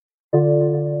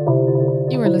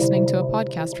listening to a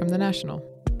podcast from The National.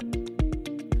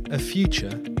 A future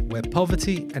where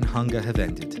poverty and hunger have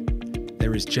ended.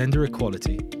 There is gender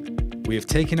equality. We have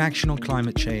taken action on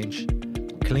climate change.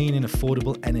 Clean and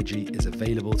affordable energy is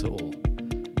available to all.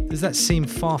 Does that seem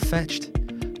far-fetched?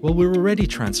 Well, we're already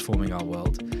transforming our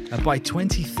world, and by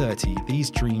 2030, these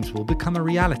dreams will become a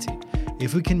reality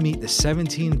if we can meet the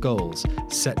 17 goals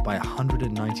set by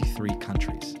 193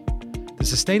 countries. The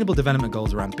Sustainable Development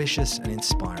Goals are ambitious and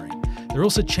inspiring. They're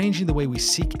also changing the way we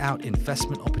seek out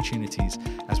investment opportunities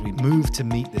as we move to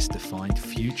meet this defined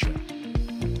future.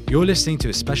 You're listening to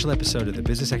a special episode of the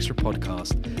Business Extra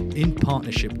podcast in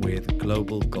partnership with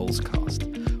Global Goals Cast.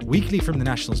 Weekly from the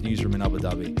National's newsroom in Abu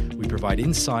Dhabi, we provide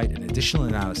insight and additional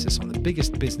analysis on the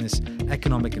biggest business,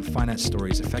 economic and finance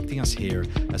stories affecting us here,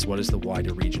 as well as the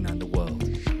wider region and the world.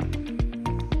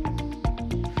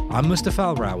 I'm Mustafa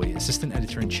Al-Rawi, Assistant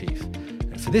Editor-in-Chief.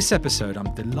 And for this episode,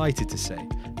 I'm delighted to say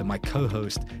that my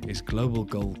co-host is Global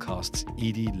Goals Cast's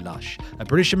Edie Lush, a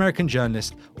British-American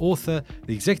journalist, author,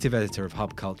 the executive editor of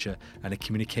Hub Culture, and a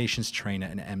communications trainer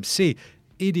and MC.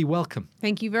 Edie, welcome.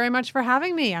 Thank you very much for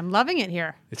having me. I'm loving it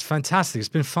here. It's fantastic. It's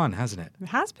been fun, hasn't it? It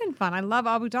has been fun. I love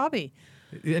Abu Dhabi.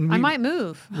 And I might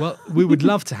move. Well, we would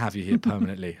love to have you here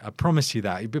permanently. I promise you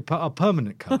that. You'd be our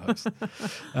permanent co-host.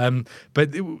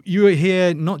 But you are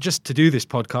here not just to do this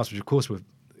podcast, which of course we're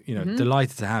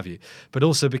delighted to have you, but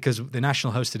also because the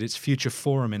National hosted its Future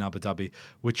Forum in Abu Dhabi,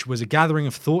 which was a gathering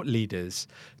of thought leaders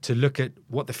to look at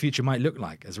what the future might look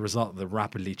like as a result of the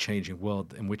rapidly changing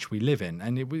world in which we live in.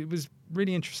 And it was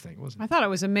really interesting, wasn't it? I thought it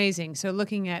was amazing. So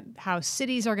looking at how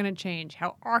cities are going to change,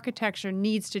 how architecture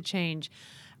needs to change,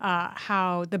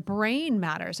 how the brain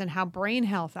matters and how brain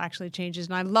health actually changes.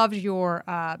 And I loved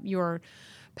your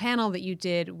panel that you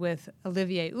did with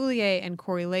Olivier Houllier and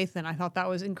Corey Lathan. I thought that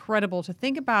was incredible to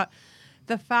think about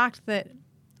the fact that,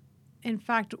 in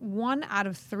fact, 1 out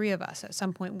of 3 of us at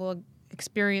some point will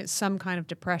experience some kind of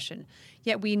depression.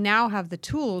 Yet we now have the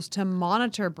tools to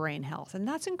monitor brain health. And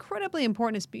that's incredibly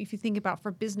important if you think about for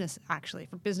business, actually,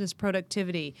 for business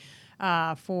productivity,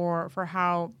 for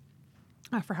how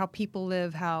people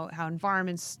live, how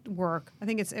environments work. I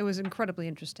think it was incredibly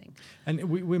interesting. And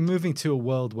we're moving to a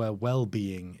world where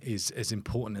well-being is as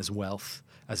important as wealth,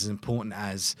 as important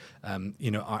as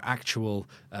our actual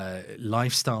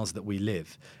lifestyles that we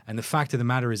live. And the fact of the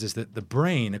matter is that the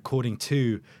brain, according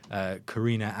to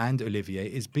Karina and Olivier,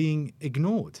 is being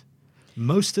ignored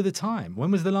most of the time.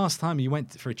 When was the last time you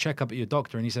went for a checkup at your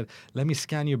doctor and he said, let me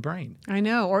scan your brain? I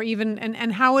know. Or even,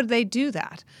 and how would they do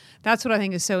that? That's what I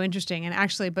think is so interesting. And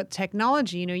actually, but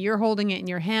technology, you're holding it in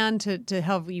your hand to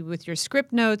help you with your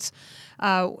script notes.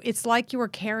 It's like you were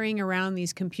carrying around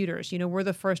these computers. We're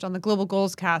the first, on the Global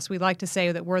Goals Cast, we like to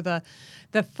say that we're the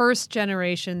first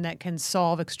generation that can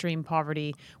solve extreme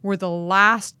poverty. We're the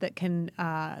last that can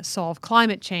solve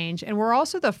climate change. And we're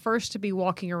also the first to be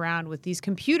walking around with these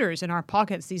computers in our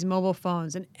pockets, these mobile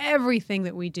phones, and everything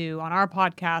that we do on our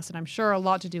podcast, and I'm sure a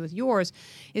lot to do with yours,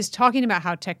 is talking about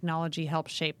how technology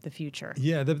helps shape the future.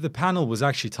 Yeah, the panel was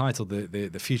actually titled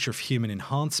the Future of Human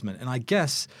Enhancement. And I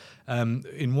guess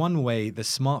in one way, the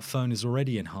smartphone has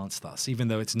already enhanced us, even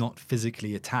though it's not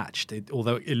physically attached,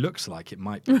 although it looks like it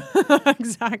might be.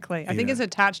 Exactly. I think it's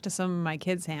attached to some of my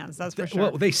kids' hands, that's for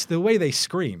sure. Well, the way they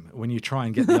scream when you try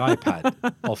and get the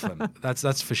iPad off them,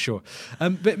 that's for sure.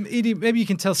 But Edie, maybe you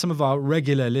can tell some of our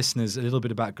regular listeners a little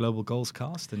bit about Global Goals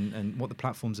Cast and what the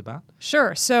platform's about.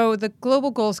 Sure. So the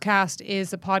Global Goals Cast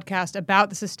is a podcast about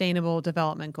the Sustainable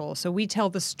Development Goals. So we tell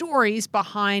the stories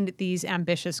behind these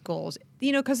ambitious goals,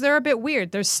 because they're a bit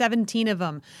weird. There's 17 of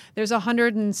them. There's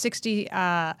 160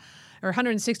 or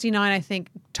 169, I think,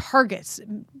 targets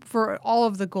for all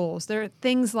of the goals. There are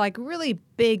things like really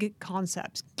big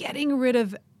concepts, getting rid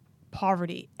of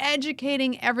poverty,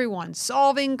 educating everyone,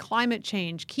 solving climate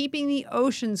change, keeping the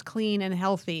oceans clean and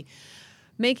healthy,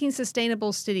 making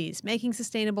sustainable cities, making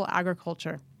sustainable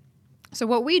agriculture. So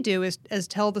what we do is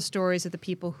tell the stories of the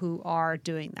people who are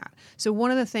doing that. So one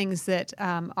of the things that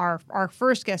our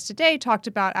first guest today talked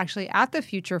about actually at the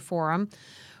Future Forum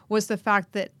was the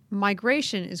fact that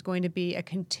migration is going to be a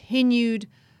continued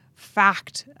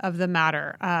fact of the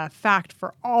matter, fact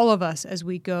for all of us as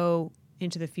we go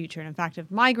into the future. And in fact,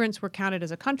 if migrants were counted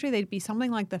as a country, they'd be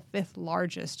something like the 5th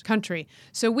largest country.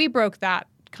 So we broke that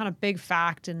kind of big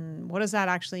fact and what does that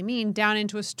actually mean down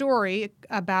into a story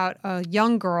about a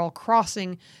young girl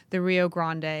crossing the Rio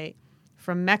Grande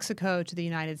from Mexico to the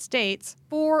United States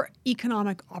for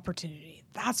economic opportunity.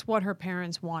 That's what her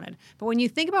parents wanted. But when you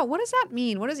think about what does that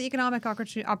mean? What does economic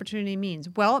opportunity mean?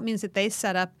 Well, it means that they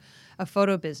set up a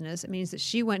photo business. It means that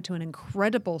she went to an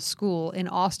incredible school in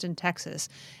Austin, Texas,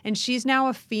 and she's now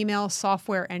a female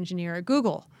software engineer at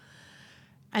Google.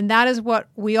 And that is what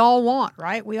we all want,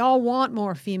 right? We all want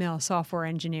more female software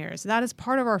engineers. That is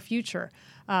part of our future,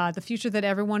 the future that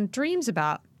everyone dreams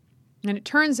about. And it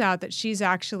turns out that she's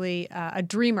actually a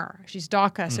dreamer. She's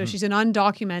DACA, so she's an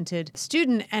undocumented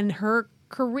student, and her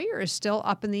career is still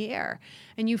up in the air.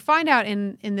 And you find out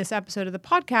in this episode of the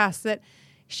podcast that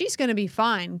she's going to be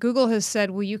fine. Google has said,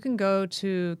 well, you can go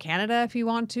to Canada if you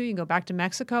want to. You can go back to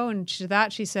Mexico. And to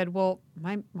that, she said, well,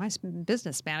 my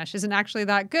business Spanish isn't actually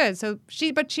that good.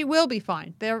 But she will be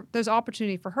fine. There's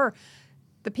opportunity for her.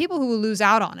 The people who will lose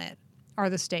out on it are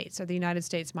the States, or the United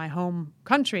States, my home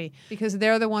country, because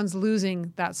they're the ones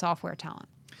losing that software talent.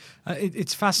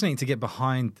 It's fascinating to get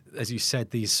behind, as you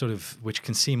said, these sort of, which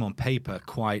can seem on paper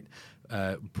quite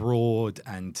broad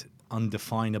and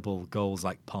undefinable goals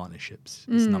like partnerships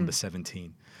is number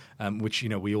 17, which,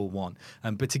 we all want.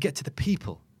 But to get to the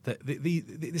people that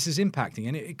this is impacting,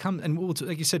 and it comes, and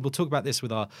like you said, we'll talk about this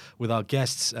with our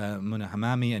guests, Muna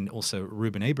Hamami and also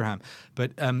Ruben Abraham.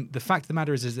 But the fact of the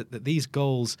matter is that these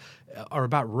goals are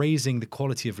about raising the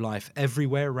quality of life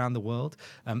everywhere around the world.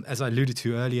 As I alluded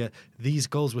to earlier, these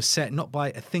goals were set not by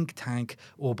a think tank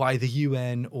or by the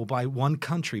UN or by one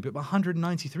country, but by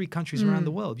 193 countries around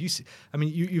the world.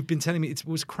 You've been telling me it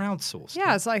was crowdsourced.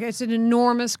 Yeah, it's an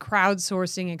enormous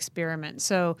crowdsourcing experiment.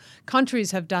 So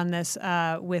countries have done this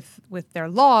with their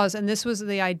laws, and this was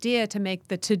the idea to make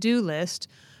the to-do list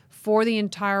for the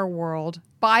entire world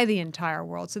by the entire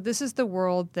world. So this is the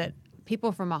world that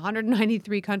people from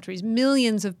 193 countries,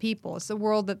 millions of people, it's the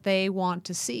world that they want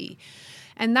to see.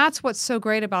 And that's what's so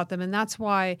great about them. And that's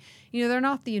why, they're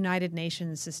not the United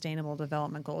Nations Sustainable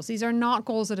Development Goals. These are not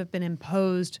goals that have been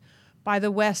imposed by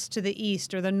the west to the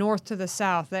east or the north to the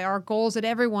south. They are goals that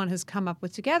everyone has come up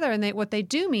with together. And what they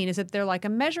do mean is that they're like a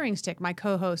measuring stick. My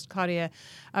co-host, Claudia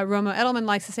Romo Edelman,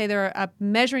 likes to say they're a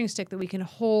measuring stick that we can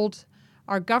hold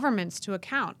our governments to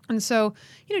account. And so,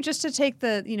 just to take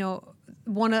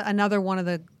another one of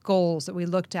the goals that we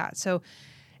looked at. So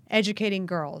educating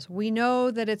girls. We know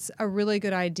that it's a really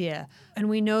good idea. And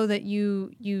we know that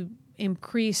you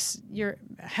increase your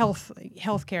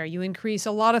healthcare. You increase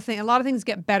a lot of things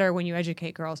get better when you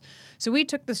educate girls. So we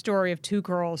took the story of two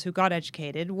girls who got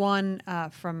educated, one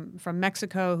from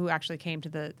Mexico who actually came to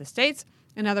the States,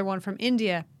 another one from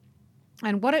India.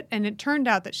 And it turned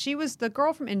out that the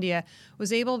girl from India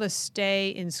was able to stay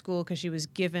in school because she was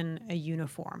given a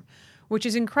uniform, which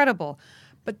is incredible.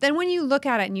 But then when you look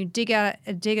at it and you dig it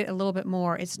a little bit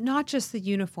more, it's not just the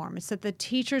uniform. It's that the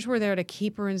teachers were there to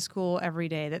keep her in school every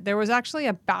day, that there was actually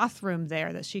a bathroom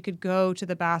there, that she could go to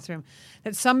the bathroom,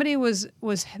 that somebody was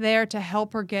there to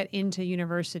help her get into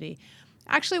university.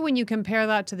 Actually, when you compare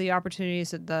that to the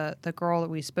opportunities that the girl that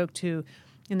we spoke to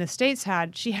in the States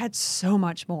had, she had so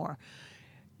much more.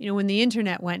 When the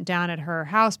internet went down at her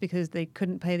house because they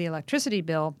couldn't pay the electricity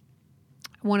bill,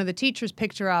 one of the teachers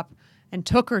picked her up and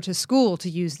took her to school to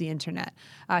use the internet.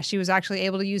 She was actually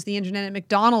able to use the internet at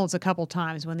McDonald's a couple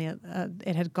times when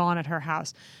it had gone at her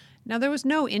house. Now, there was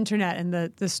no internet in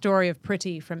the story of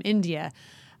Priti from India.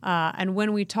 And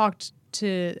when we talked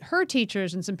to her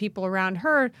teachers and some people around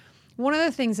her, one of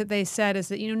the things that they said is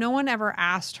that, no one ever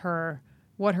asked her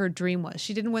what her dream was.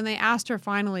 She didn't, when they asked her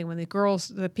finally, when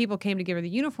the people came to give her the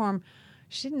uniform,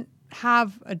 she didn't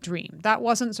have a dream. That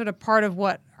wasn't sort of part of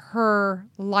what her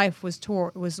life was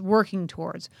working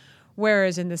towards.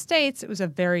 Whereas in the States, it was a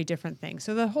very different thing.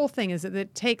 So the whole thing is that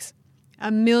it takes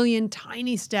a million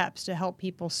tiny steps to help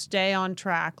people stay on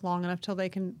track long enough till they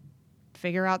can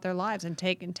figure out their lives and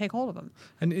take hold of them.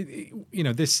 And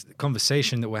this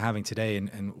conversation that we're having today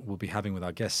and we'll be having with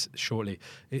our guests shortly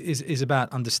is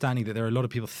about understanding that there are a lot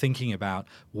of people thinking about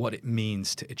what it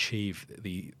means to achieve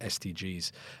the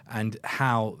SDGs and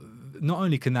how not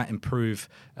only can that improve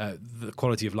the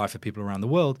quality of life for people around the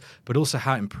world, but also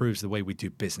how it improves the way we do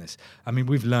business. I mean,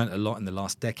 we've learned a lot in the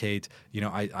last decade.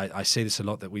 I say this a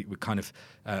lot, that we kind of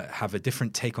have a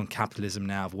different take on capitalism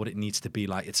now, of what it needs to be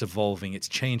like. It's evolving, it's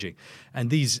changing. And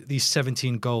these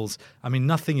 17 goals, I mean,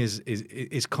 nothing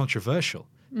is controversial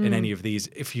in any of these.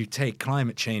 If you take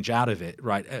climate change out of it,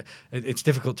 right, it's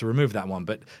difficult to remove that one.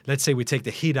 But let's say we take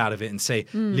the heat out of it and say,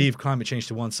 leave climate change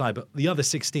to one side. But the other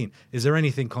 16, is there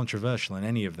anything controversial in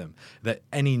any of them that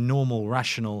any normal,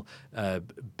 rational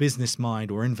business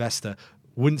mind or investor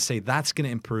wouldn't say that's going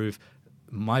to improve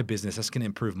my business, that's going to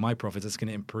improve my profits, that's going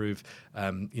to improve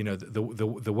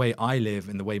the way I live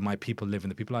and the way my people live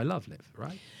and the people I love live,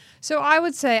 right? So I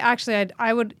would say, actually,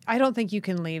 I don't think you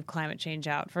can leave climate change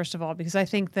out, first of all, because I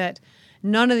think that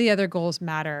none of the other goals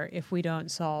matter if we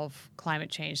don't solve climate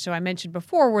change. So I mentioned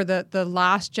before, we're the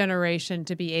last generation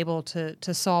to be able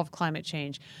to solve climate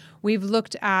change. We've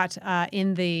looked at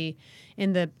in the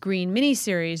Green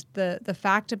mini-series the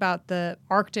fact about the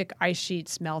Arctic ice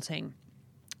sheets melting.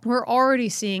 We're already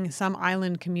seeing some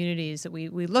island communities that we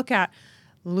look at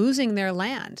losing their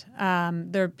land.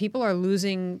 People are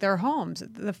losing their homes.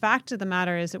 The fact of the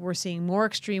matter is that we're seeing more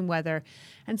extreme weather,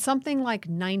 and something like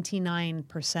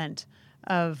 99%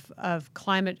 of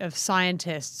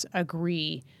scientists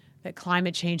agree that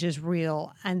climate change is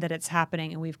real and that it's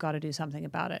happening, and we've got to do something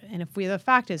about it. And the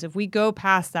fact is, if we go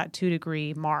past that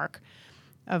 2-degree mark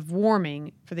of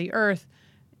warming for the Earth,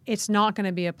 it's not going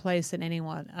to be a place that any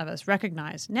one of us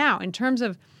recognize. Now, in terms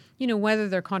of, whether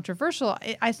they're controversial,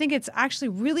 I think it's actually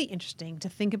really interesting to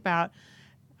think about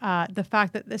the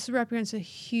fact that this represents a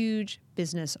huge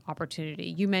business opportunity.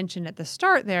 You mentioned at the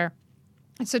start there,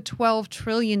 it's a $12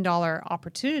 trillion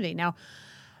opportunity. Now,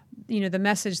 the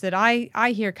message that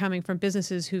I hear coming from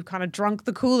businesses who've kind of drunk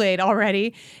the Kool-Aid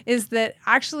already is that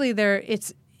actually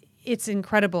it's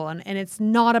incredible, and it's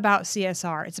not about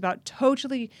CSR. It's about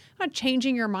totally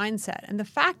changing your mindset. And the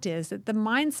fact is that the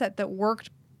mindset that worked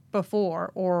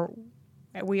before, or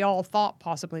we all thought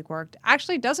possibly worked,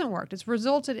 actually doesn't work. It's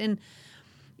resulted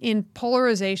in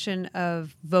polarization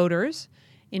of voters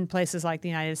in places like the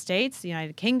United States, the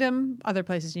United Kingdom, other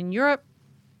places in Europe.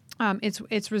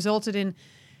 It's resulted in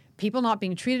people not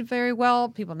being treated very well,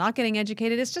 people not getting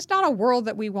educated. It's just not a world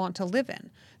that we want to live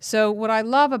in. So what I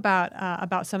love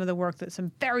about some of the work that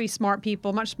some very smart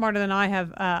people, much smarter than I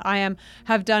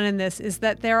have done in this, is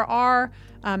that there are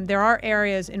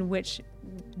areas in which,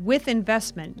 with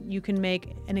investment, you can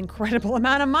make an incredible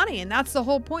amount of money, and that's the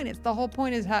whole point. The whole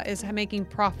point is making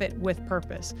profit with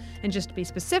purpose. And just to be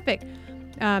specific,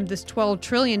 this $12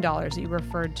 trillion that you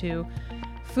referred to.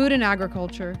 Food and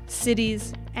agriculture,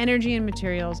 cities, energy and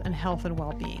materials, and health and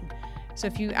well-being. So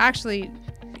if you actually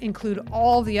include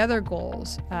all the other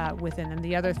goals within them,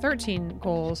 the other 13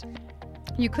 goals,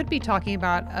 you could be talking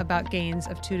about gains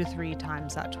of 2 to 3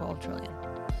 times that 12 trillion.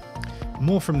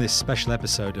 More from this special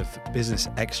episode of Business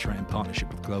Extra in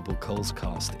partnership with Global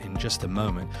Goalscast in just a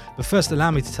moment. But first, allow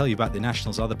me to tell you about the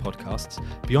National's other podcasts.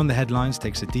 Beyond the Headlines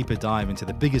takes a deeper dive into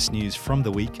the biggest news from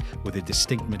the week with a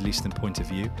distinct Middle Eastern point of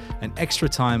view. And Extra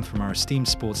Time from our esteemed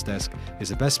sports desk is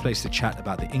the best place to chat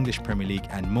about the English Premier League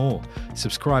and more.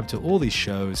 Subscribe to all these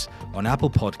shows on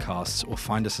Apple Podcasts or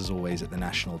find us as always at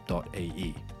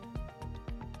thenational.ae.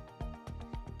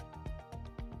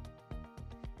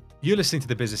 You're listening to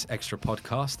the Business Extra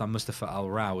podcast. I'm Mustafa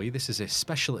Al-Rawi. This is a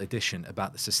special edition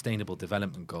about the Sustainable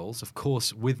Development Goals. Of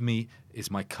course, with me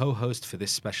is my co-host for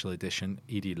this special edition,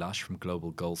 Edie Lush from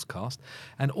Global Goalscast.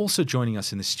 And also joining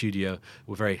us in the studio,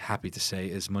 we're very happy to say,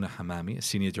 is Muna Hamami, a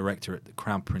Senior Director at the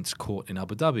Crown Prince Court in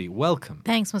Abu Dhabi. Welcome.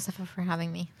 Thanks, Mustafa, for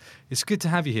having me. It's good to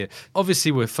have you here.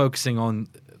 Obviously, we're focusing on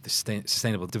the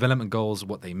Sustainable Development Goals,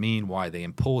 what they mean, why they're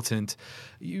important.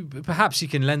 Perhaps you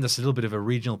can lend us a little bit of a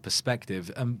regional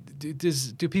perspective.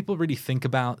 Do people really think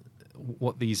about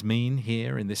what these mean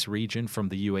here in this region from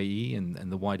the UAE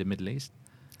and the wider Middle East?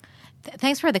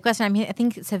 Thanks for the question. I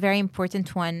think it's a very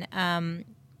important one.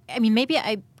 Maybe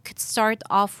I could start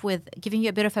off with giving you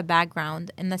a bit of a background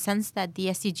in the sense that the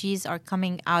SDGs are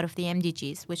coming out of the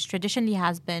MDGs, which traditionally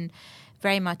has been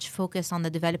very much focused on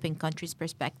the developing countries'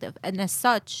 perspective. And as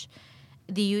such,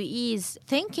 the UAE's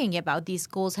thinking about these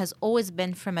goals has always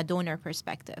been from a donor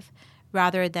perspective,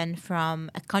 rather than from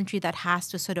a country that has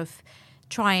to sort of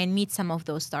try and meet some of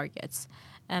those targets.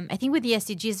 I think with the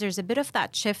SDGs, there's a bit of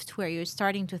that shift where you're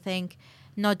starting to think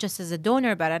not just as a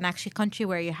donor, but an actual country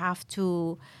where you have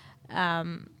to,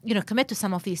 commit to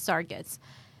some of these targets.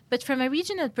 But from a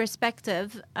regional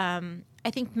perspective,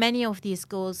 I think many of these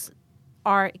goals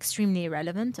are extremely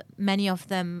relevant. Many of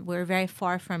them we're very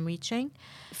far from reaching.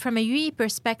 From a UAE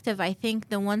perspective, I think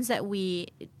the ones that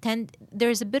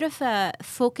there's a bit of a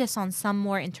focus on some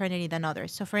more internally than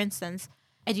others. So for instance,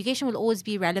 education will always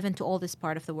be relevant to all this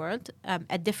part of the world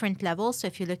at different levels. So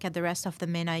if you look at the rest of the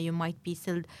MENA, you might be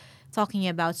still talking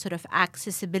about sort of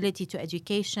accessibility to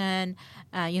education,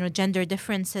 gender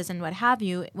differences and what have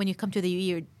you. When you come to the UAE,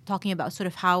 you're talking about sort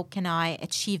of how can I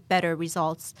achieve better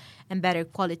results and better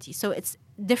quality. So it's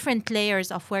different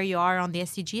layers of where you are on the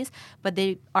SDGs, but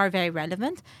they are very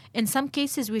relevant. In some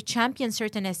cases, we champion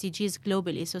certain SDGs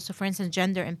globally. So for instance,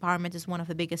 gender empowerment is one of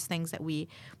the biggest things that we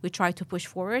try to push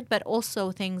forward, but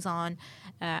also things on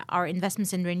our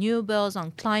investments in renewables,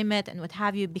 on climate and what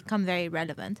have you become very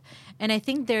relevant. And I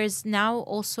think there's now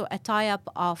also a tie-up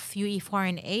of UAE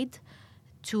foreign aid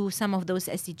to some of those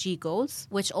SDG goals,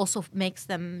 which also makes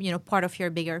them, part of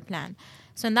your bigger plan.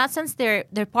 So in that sense, they're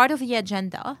part of the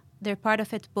agenda. They're part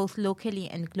of it both locally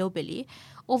and globally.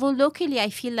 Although locally,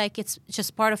 I feel like it's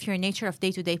just part of your nature of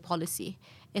day-to-day policy.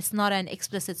 It's not an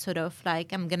explicit sort of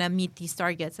like, I'm going to meet these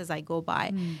targets as I go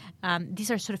by.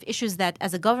 These are sort of issues that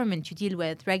as a government you deal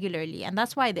with regularly. And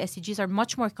that's why the SDGs are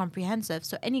much more comprehensive.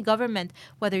 So any government,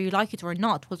 whether you like it or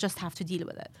not, will just have to deal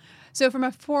with it. So from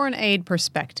a foreign aid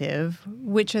perspective,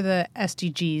 which are the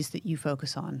SDGs that you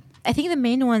focus on? I think the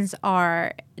main ones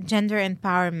are gender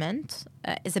empowerment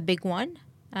is a big one.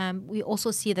 We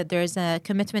also see that there's a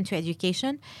commitment to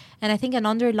education. And I think an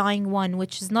underlying one,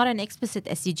 which is not an explicit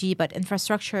SDG, but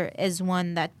infrastructure is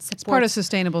one that supports... It's part of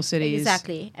sustainable cities.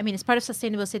 Exactly. I mean, it's part of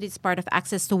sustainable cities. It's part of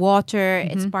access to water.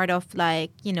 It's part of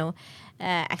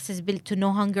accessibility to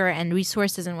no hunger and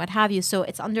resources and what have you. So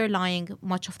it's underlying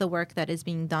much of the work that is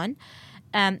being done.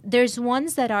 There's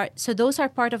ones that are... So those are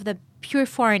part of the pure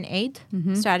foreign aid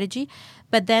strategy.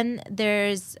 But then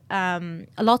there's a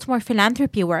lot more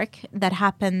philanthropy work that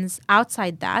happens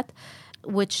outside that,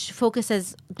 which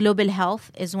focuses global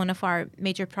health is one of our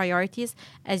major priorities.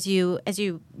 As you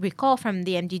recall from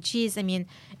the MDGs, I mean,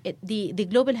 the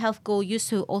global health goal used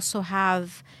to also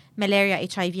have malaria,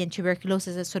 HIV, and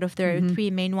tuberculosis as sort of their three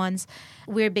main ones.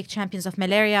 We're big champions of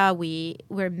malaria.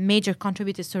 We're major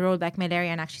contributors to rollback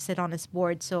malaria and actually sit on this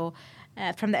board. So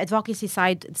from the advocacy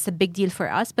side, it's a big deal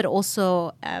for us, but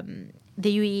also...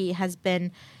 the UAE has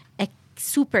been a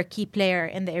super key player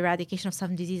in the eradication of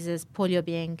some diseases, polio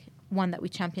being one that we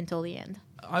champion till the end.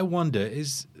 I wonder,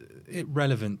 is it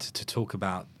relevant to talk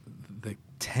about the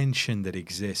tension that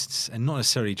exists, and not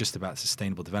necessarily just about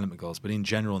sustainable development goals, but in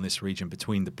general in this region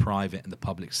between the private and the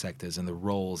public sectors and the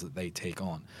roles that they take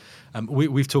on?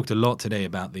 We've talked a lot today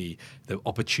about the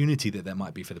opportunity that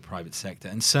might be for the private sector,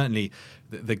 and certainly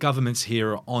the governments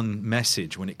here are on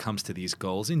message when it comes to these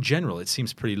goals. In general, it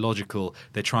seems pretty logical.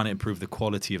 They're trying to improve the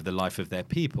quality of the life of their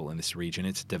people in this region.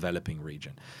 It's a developing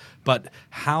region. But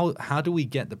how do we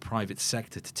get the private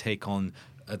sector to take on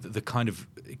the kind of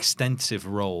extensive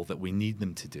role that we need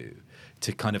them to do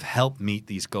to kind of help meet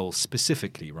these goals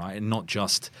specifically, right? And not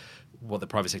just what the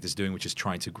private sector is doing, which is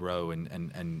trying to grow and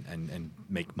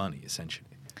make money, essentially.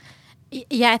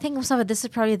 Yeah, I think, Mustafa, this is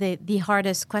probably the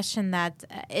hardest question that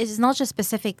is not just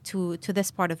specific to this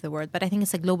part of the world, but I think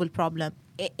it's a global problem.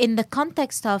 In the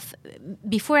context of,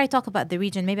 before I talk about the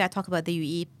region, maybe I talk about the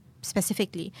UAE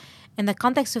specifically. In the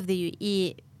context of the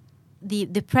UAE,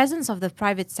 the presence of the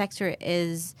private sector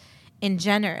is, in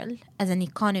general, as an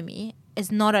economy, is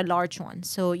not a large one.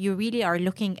 So you really are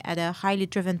looking at a highly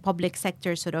driven public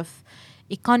sector sort of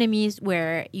economies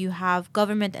where you have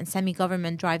government and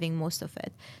semi-government driving most of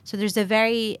it. So there's a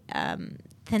very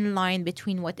thin line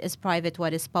between what is private,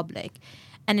 what is public.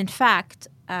 And in fact,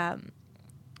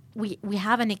 we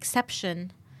have an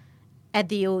exception at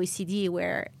the OECD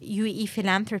where UAE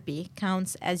philanthropy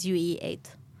counts as UAE aid.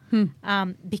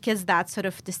 Because that sort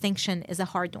of distinction is a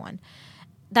hard one.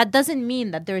 That doesn't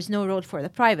mean that there is no role for the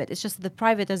private. It's just that the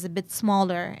private is a bit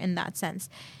smaller in that sense.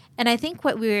 And I think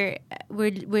what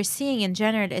we're seeing in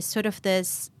general is sort of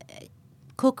this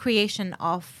co-creation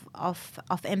of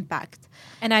impact.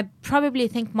 And I probably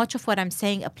think much of what I'm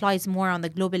saying applies more on the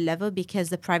global level because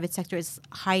the private sector is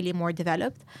highly more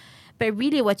developed. But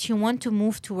really what you want to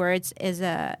move towards is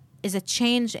a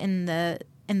change in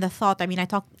the thought. I mean, I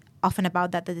talk often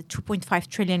about that the 2.5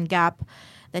 trillion gap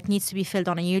that needs to be filled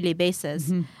on a yearly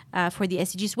basis for the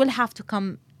SDGs will have to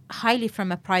come highly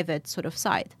from a private sort of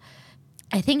side.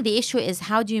 I think the issue is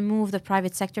how do you move the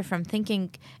private sector from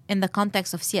thinking in the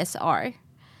context of CSR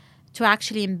to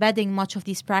actually embedding much of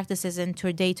these practices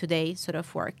into day-to-day sort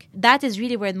of work. That is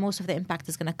really where most of the impact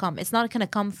is going to come. It's not going to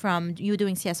come from you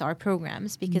doing CSR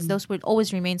programs because those will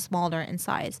always remain smaller in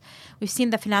size. We've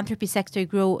seen the philanthropy sector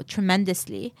grow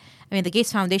tremendously. I mean, the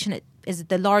Gates Foundation is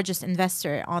the largest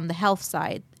investor on the health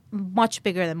side, much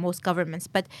bigger than most governments,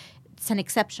 but it's an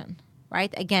exception,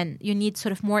 right? Again, you need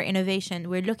sort of more innovation.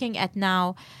 We're looking at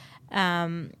now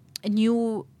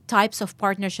new types of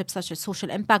partnerships such as social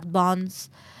impact bonds.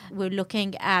 We're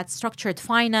looking at structured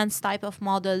finance type of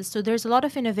models. So there's a lot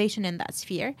of innovation in that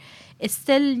sphere. It's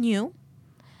still new,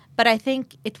 but I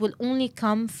think it will only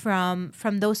come from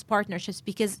those partnerships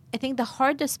because I think the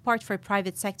hardest part for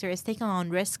private sector is taking on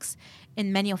risks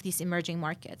in many of these emerging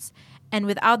markets. And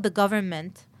without the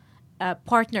government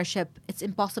partnership, it's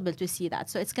impossible to see that.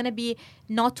 So it's going to be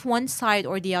not one side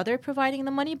or the other providing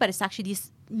the money, but it's actually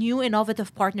these new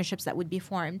innovative partnerships that would be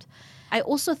formed. I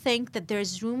also think that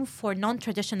there's room for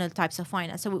non-traditional types of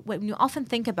finance. So when you often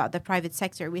think about the private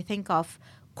sector, we think of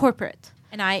corporate.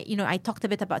 And I talked a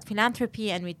bit about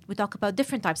philanthropy, and we talk about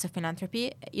different types of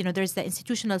philanthropy. There's the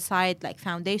institutional side, like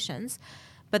foundations,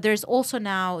 but there's also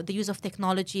now the use of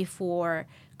technology for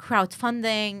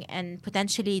crowdfunding and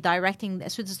potentially directing.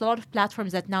 So there's a lot of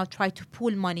platforms that now try to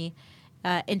pool money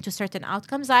into certain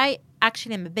outcomes. I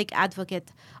actually am a big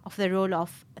advocate of the role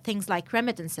of things like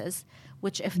remittances,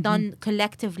 which if done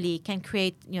collectively can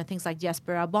create things like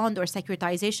diaspora bond or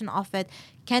securitization of it,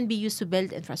 can be used to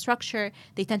build infrastructure.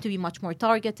 They tend to be much more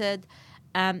targeted.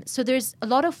 So there's a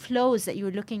lot of flows that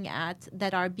you're looking at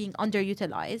that are being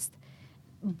underutilized,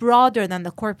 broader than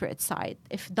the corporate side.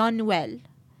 If done well,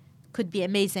 could be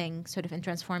amazing sort of in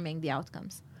transforming the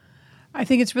outcomes. I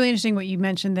think it's really interesting what you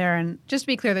mentioned there. And just to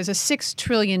be clear, there's a $6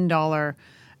 trillion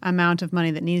amount of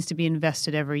money that needs to be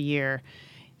invested every year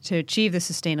to achieve the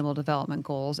Sustainable Development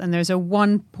Goals. And there's a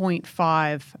 $1 to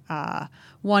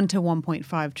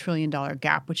 $1.5 trillion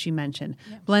gap, which you mentioned.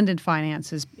 Yep. Blended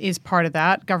finance is part of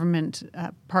that, government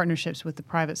partnerships with the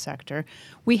private sector.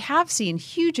 We have seen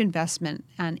huge investment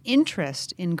and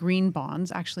interest in green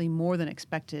bonds, actually more than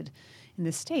expected in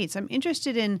the States. I'm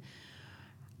interested in,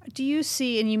 do you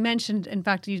see, and you mentioned, in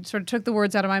fact, you sort of took the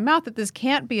words out of my mouth, that this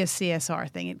can't be a CSR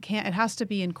thing. It has to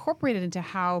be incorporated into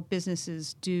how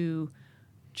businesses do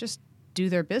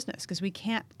their business, because we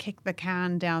can't kick the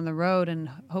can down the road and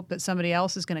hope that somebody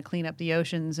else is going to clean up the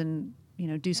oceans and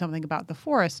do something about the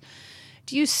forests.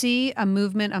 Do you see a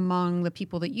movement among the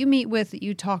people that you meet with, that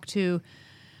you talk to,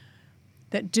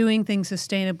 that doing things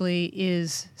sustainably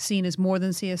is seen as more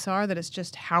than CSR, that it's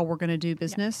just how we're going to do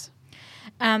business?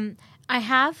 I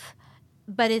have,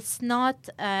 but it's not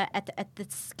at the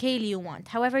scale you want.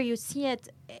 However, you see it.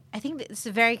 I think it's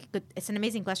it's an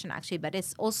amazing question actually, but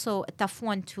it's also a tough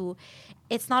one too.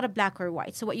 It's not a black or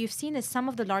white. So what you've seen is some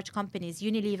of the large companies,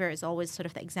 Unilever is always sort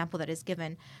of the example that is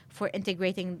given for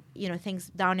integrating,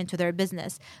 things down into their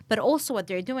business. But also what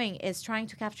they're doing is trying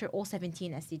to capture all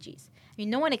 17 SDGs. I mean,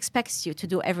 no one expects you to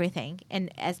do everything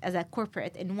as a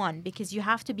corporate in one, because you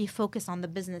have to be focused on the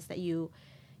business that you're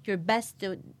best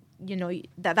to,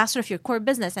 that's sort of your core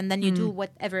business, and then you do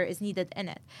whatever is needed in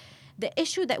it. The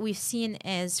issue that we've seen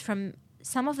is from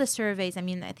some of the surveys, I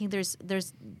mean, I think there's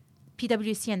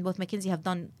PwC and both McKinsey have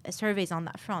done surveys on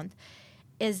that front,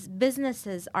 is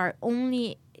businesses are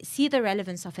only see the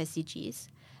relevance of SDGs.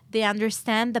 They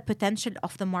understand the potential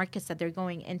of the markets that they're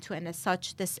going into, and as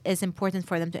such, this is important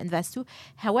for them to invest to.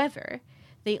 However,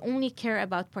 they only care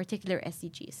about particular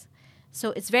SDGs.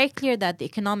 So it's very clear that the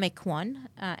economic one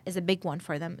is a big one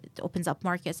for them. It opens up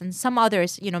markets, and some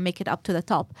others, make it up to the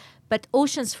top. But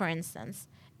oceans, for instance,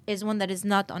 is one that is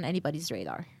not on anybody's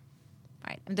radar,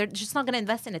 right? And they're just not going to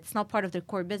invest in it. It's not part of their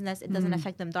core business. It doesn't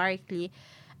affect them directly.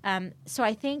 So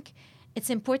I think it's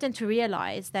important to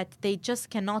realize that they just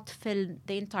cannot fill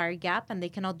the entire gap, and they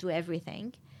cannot do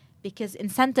everything because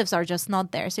incentives are just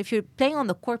not there. So if you're playing on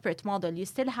the corporate model, you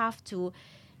still have to.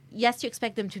 Yes, you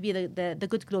expect them to be the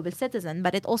good global citizen,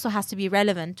 but it also has to be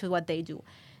relevant to what they do.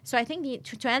 So I think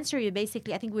to answer you,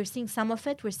 basically, I think we're seeing some of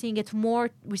it. We're seeing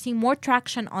more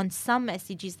traction on some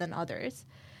SDGs than others.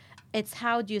 It's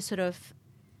how do you sort of,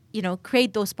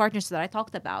 create those partners that I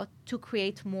talked about to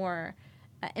create more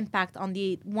impact on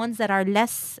the ones that are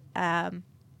less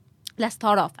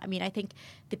thought of. I mean, I think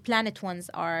the planet ones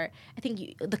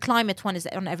the climate one is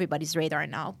on everybody's radar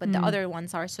now, but the other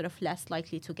ones are sort of less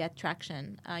likely to get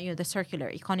traction. The circular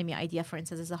economy idea, for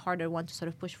instance, is a harder one to sort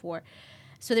of push for.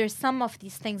 So there's some of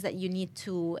these things that you need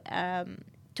to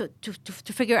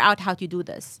figure out how to do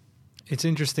this. It's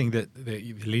interesting that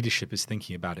the leadership is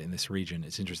thinking about it in this region.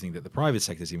 It's interesting that the private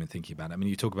sector is even thinking about it. I mean,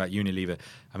 you talk about Unilever.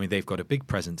 I mean, they've got a big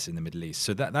presence in the Middle East.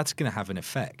 So that's going to have an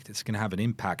effect. It's going to have an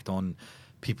impact on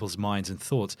people's minds and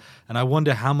thoughts. And I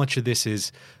wonder how much of this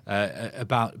is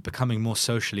about becoming more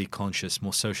socially conscious,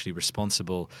 more socially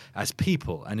responsible as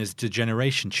people. And as the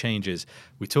generation changes,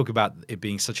 we talk about it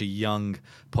being such a young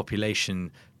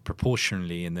population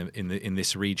proportionally in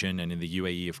this region, and in the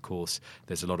UAE, of course,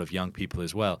 there's a lot of young people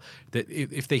as well. That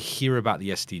if they hear about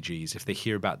the SDGs, if they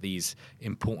hear about these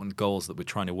important goals that we're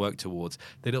trying to work towards,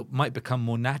 that it might become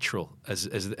more natural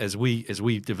as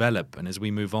we develop and as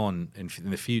we move on in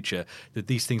the future, that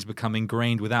these things become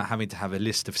ingrained without having to have a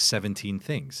list of 17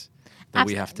 things that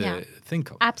we have to think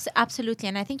of. Absolutely.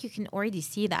 And I think you can already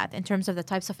see that in terms of the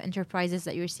types of enterprises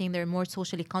that you're seeing. They're more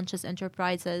socially conscious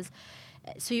enterprises.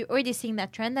 So you're already seeing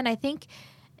that trend. And I think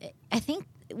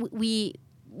we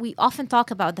often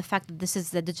talk about the fact that this is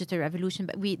the digital revolution,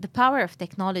 but the power of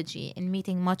technology in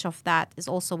meeting much of that is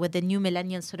also with the new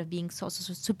millennials sort of being so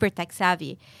super tech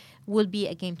savvy will be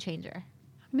a game changer.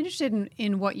 I'm interested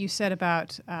in what you said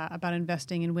about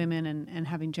investing in women and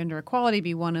having gender equality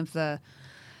be one of the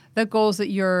goals that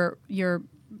you're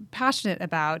passionate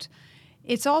about.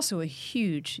 It's also a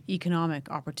huge economic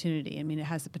opportunity. I mean, it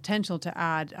has the potential to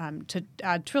add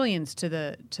trillions to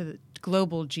the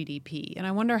global GDP, and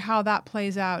I wonder how that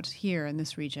plays out here in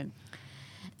this region.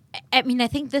 I mean, I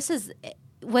think this is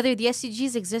whether the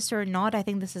SDGs exist or not, I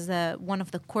think this is one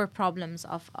of the core problems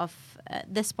of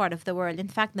this part of the world. In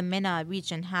fact, the MENA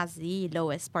region has the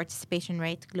lowest participation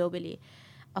rate globally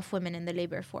of women in the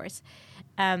labor force.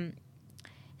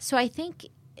 So I think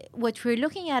what we're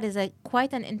looking at is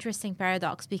quite an interesting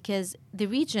paradox, because the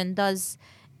region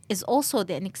is also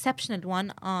an exceptional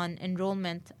one on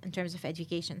enrollment in terms of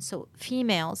education. So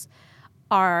females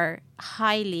have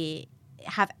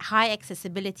high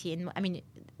accessibility,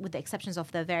 with the exceptions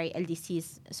of the very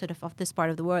LDCs of this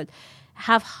part of the world,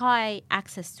 have high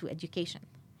access to education.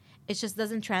 It just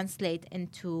doesn't translate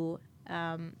into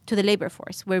to the labor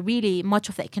force, where really much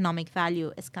of the economic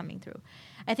value is coming through.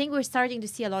 I think we're starting to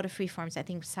see a lot of reforms. I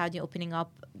think Saudi opening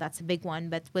up, that's a big one.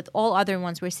 But with all other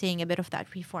ones, we're seeing a bit of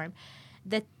that reform.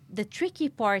 The tricky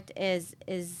part is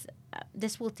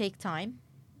this will take time.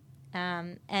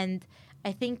 And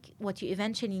I think what you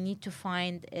eventually need to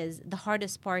find is the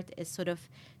hardest part is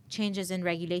changes in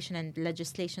regulation and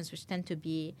legislations, which tend to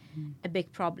be a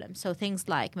big problem. So things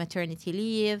like maternity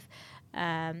leave,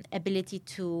 ability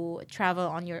to travel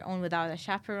on your own without a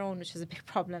chaperone, which is a big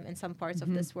problem in some parts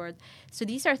of this world. So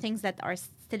these are things that are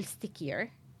still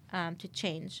stickier to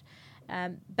change.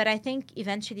 But I think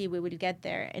eventually we will get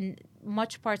there. In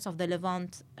much parts of the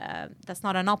Levant, that's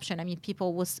not an option.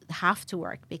 People will have to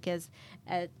work because,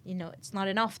 it's not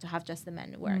enough to have just the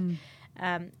men work.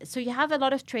 So you have a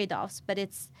lot of trade-offs, but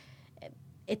it's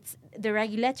the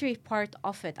regulatory part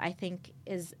of it, I think,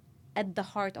 is at the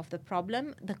heart of the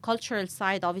problem. The cultural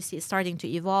side obviously is starting to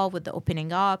evolve with the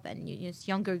opening up, and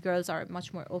younger girls are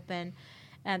much more open.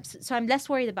 So I'm less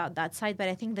worried about that side, but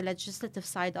I think the legislative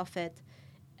side of it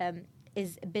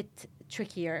is a bit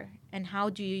trickier. And how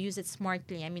do you use it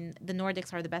smartly? The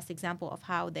Nordics are the best example of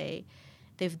how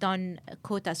they've done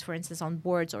quotas, for instance, on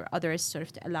boards or others, to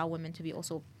allow women to be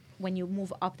also, when you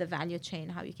move up the value chain,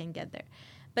 how you can get there.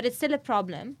 But it's still a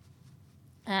problem.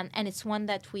 And it's one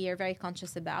that we are very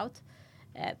conscious about.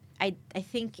 I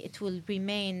think it will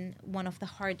remain one of the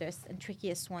hardest and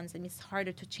trickiest ones, and it's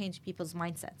harder to change people's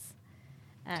mindsets.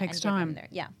 Takes time.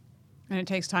 Yeah. And it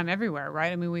takes time everywhere,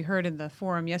 right? We heard in the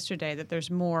forum yesterday that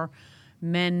there's more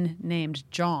men named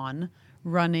John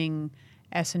running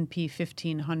S&P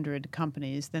 1500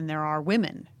 companies than there are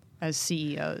women as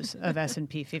CEOs of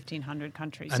S&P 1500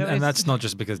 countries. And that's not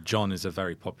just because John is a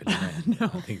very popular name. No.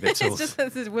 I think that's it's just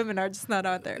that women are just not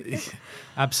out there.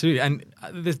 Absolutely. And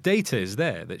the data is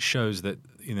there that shows that,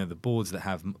 the boards that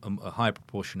have a high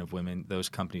proportion of women, those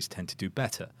companies tend to do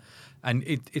better. And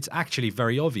it's actually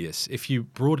very obvious. If you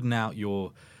broaden out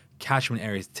your catchment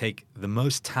areas to take the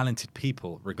most talented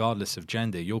people, regardless of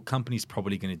gender, your company's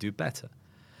probably going to do better.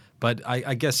 But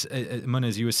I guess, Mona,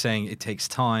 as you were saying, it takes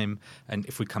time. And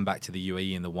if we come back to the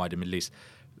UAE and the wider Middle East,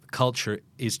 culture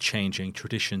is changing,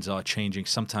 traditions are changing,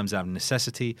 sometimes out of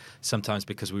necessity, sometimes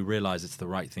because we realize it's the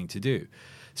right thing to do.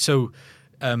 So,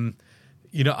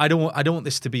 I don't want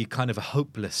this to be kind of a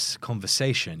hopeless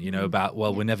conversation, about,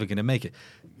 we're never going to make it.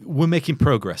 We're making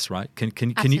progress, right? Can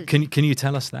you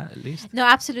tell us that at least? No,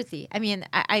 absolutely. I'm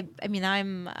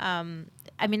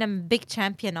a big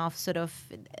champion of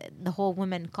the whole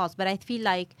women cause, but I feel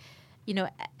like,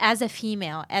 as a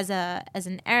female, as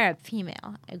an Arab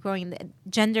female growing,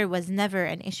 gender was never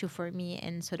an issue for me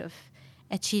in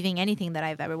achieving anything that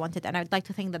I've ever wanted. And I'd like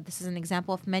to think that this is an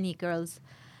example of many girls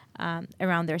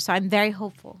around there. So I'm very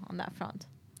hopeful on that front.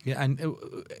 Yeah, and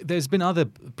there's been other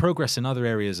progress in other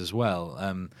areas as well.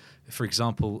 For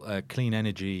example, clean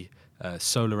energy,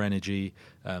 solar energy,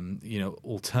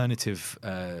 alternative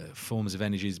forms of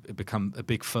energy has become a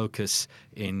big focus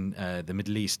in the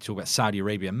Middle East. Talk about Saudi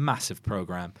Arabia, massive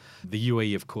program. The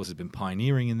UAE, of course, has been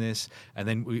pioneering in this. And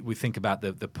then we think about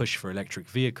the push for electric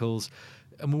vehicles.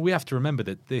 And we have to remember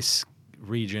that this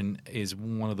region is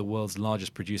one of the world's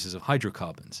largest producers of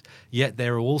hydrocarbons. Yet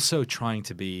they're also trying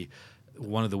to be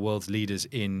one of the world's leaders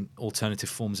in alternative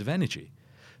forms of energy.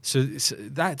 So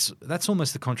that's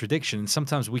almost a contradiction. And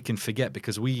sometimes we can forget,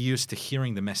 because we're used to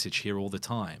hearing the message here all the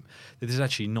time, that this is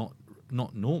actually not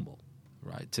normal,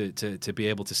 right? To be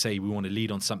able to say we want to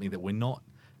lead on something that we're not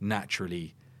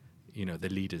naturally, the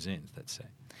leaders in, let's say.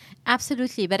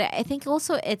 Absolutely. But I think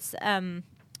also it's,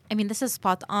 this is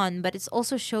spot on, but it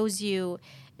also shows you,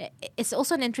 it's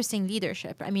also an interesting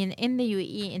leadership. In the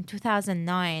UAE in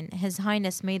 2009, His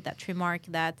Highness made that remark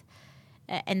that,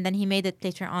 and then he made it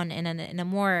later on in a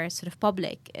more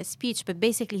public speech. But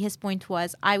basically his point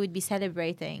was, I would be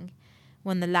celebrating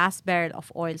when the last barrel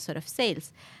of oil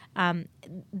sails.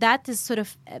 That is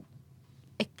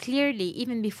clearly,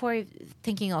 even before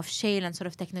thinking of shale and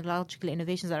technological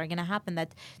innovations that are going to happen,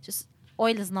 that just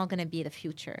oil is not going to be the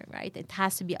future, right? It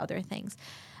has to be other things.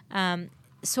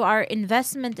 so our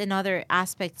investment in other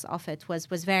aspects of it was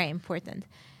very important.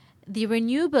 The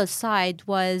renewable side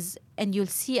was, and you'll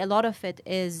see a lot of it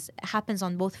happens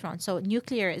on both fronts. So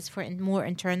nuclear is for more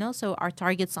internal. So our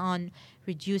targets on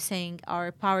reducing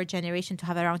our power generation to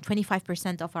have around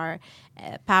 25% of our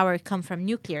power come from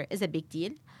nuclear is a big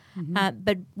deal.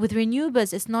 But with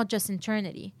renewables, it's not just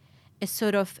internally. It's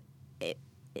sort of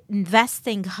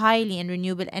investing highly in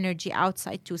renewable energy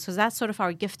outside too. So that's sort of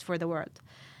our gift for the world.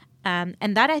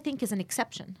 And that, I think, is an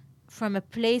exception from a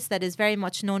place that is very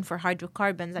much known for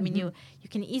hydrocarbons. I mean, you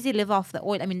can easily live off the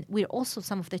oil. I mean, we're also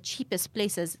some of the cheapest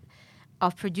places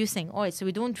of producing oil, so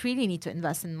we don't really need to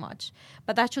invest in much.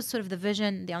 But that's just sort of the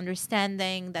vision, the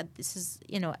understanding that this is,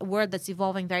 a world that's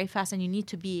evolving very fast and you need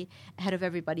to be ahead of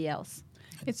everybody else.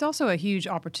 It's also a huge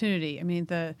opportunity. I mean,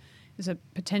 there's a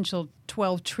potential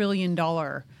 $12 trillion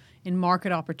in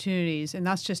market opportunities, and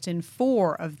that's just in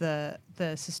 4 of the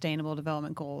Sustainable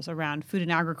Development Goals around food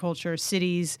and agriculture,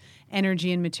 cities,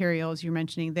 energy and materials you're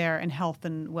mentioning there, and health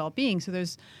and well-being. So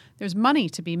there's money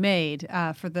to be made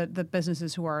for the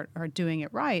businesses who are doing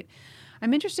it right.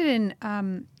 I'm interested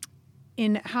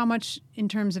in how much, in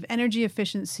terms of energy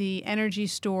efficiency, energy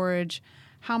storage,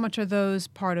 how much are those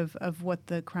part of what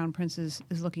the Crown Prince is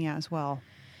looking at as well?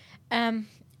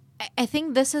 I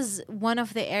think this is one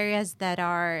of the areas that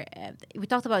are, we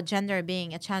talked about gender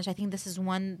being a challenge. I think this is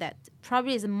one that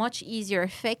probably is a much easier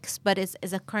fix, but is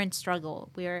a current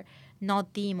struggle. We're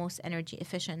not the most energy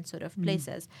efficient sort of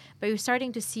places. But we're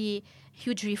starting to see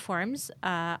huge reforms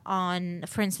on,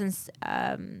 for instance,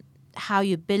 how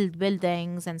you build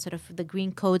buildings and sort of the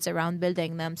green codes around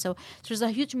building them. So there's a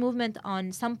huge movement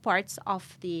on some parts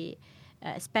of the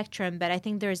spectrum, but I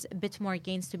think there's a bit more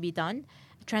gains to be done.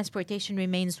 Transportation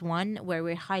remains one where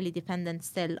we're highly dependent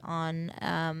still on,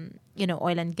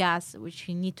 oil and gas, which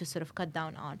we need to sort of cut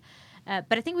down on.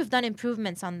 But I think we've done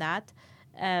improvements on that.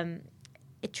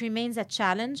 It remains a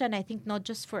challenge, and I think not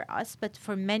just for us, but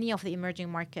for many of the emerging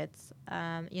markets.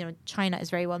 China is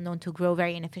very well known to grow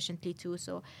very inefficiently too.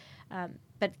 So,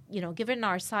 but given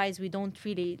our size, we don't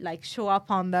really show up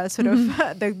on the sort of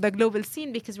the global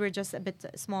scene because we're just a bit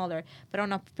smaller. But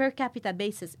on a per capita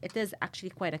basis, it is actually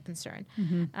quite a concern.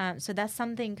 So that's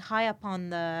something high up on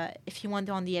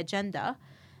the agenda.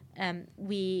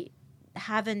 We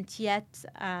haven't yet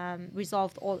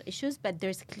resolved all issues, but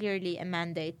there's clearly a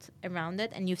mandate around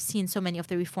it, and you've seen so many of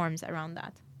the reforms around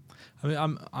that. I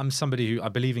mean, I'm somebody who I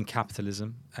believe in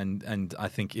capitalism, and I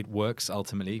think it works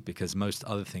ultimately because most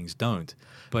other things don't.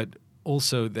 But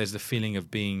also, there's the feeling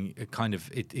of being a kind of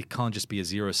it can't just be a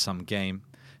zero-sum game,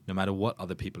 no matter what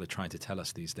other people are trying to tell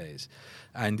us these days.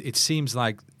 And it seems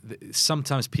like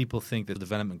sometimes people think that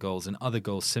development goals and other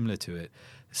goals similar to it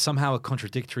somehow are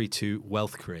contradictory to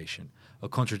wealth creation, or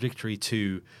contradictory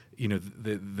to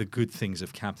the good things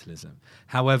of capitalism.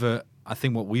 However, I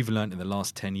think what we've learned in the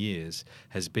last 10 years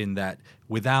has been that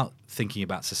without thinking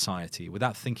about society,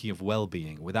 without thinking of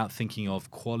well-being, without thinking of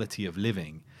quality of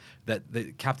living, that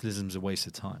capitalism is a waste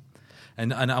of time.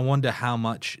 And I wonder how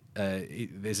much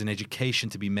there's an education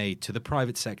to be made to the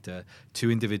private sector,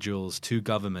 to individuals, to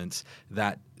governments,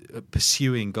 that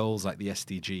pursuing goals like the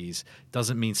SDGs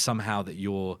doesn't mean somehow that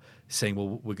you're saying,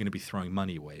 well, we're going to be throwing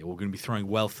money away, or we're going to be throwing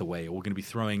wealth away, or we're going to be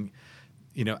throwing,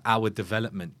 our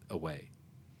development away.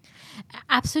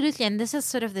 Absolutely. And this is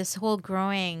sort of this whole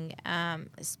growing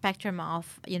spectrum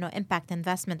of, impact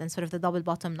investment and sort of the double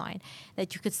bottom line,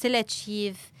 that you could still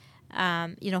achieve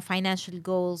financial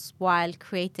goals while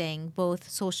creating both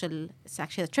social, it's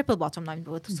actually a triple bottom line,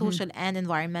 both social and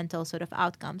environmental sort of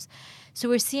outcomes. So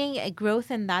we're seeing a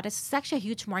growth in that. It's actually a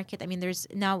huge market. I mean, there's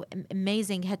now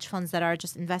amazing hedge funds that are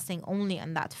just investing only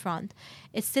on that front.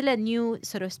 It's still a new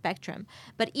sort of spectrum.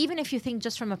 But even if you think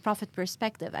just from a profit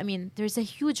perspective, I mean, there's a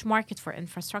huge market for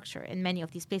infrastructure in many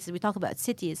of these places. We talk about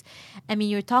cities. I mean,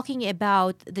 you're talking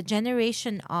about the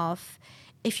generation of,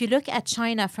 if you look at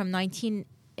China from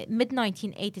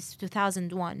mid-1980s to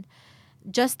 2001,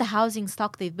 just the housing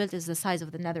stock they've built is the size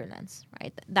of the Netherlands,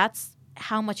 right? That's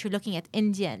how much you're looking at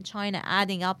India and China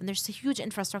adding up. And there's a huge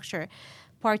infrastructure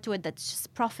part to it that's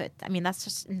just profit. I mean, that's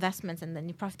just investments and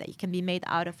then profit that can be made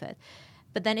out of it.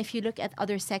 But then if you look at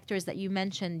other sectors that you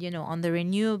mentioned, on the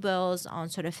renewables, on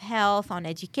sort of health, on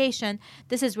education,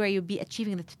 this is where you'll be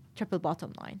achieving the triple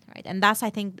bottom line, right? And that's, I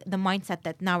think, the mindset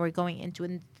that now we're going into.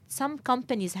 And some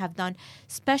companies have done,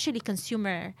 especially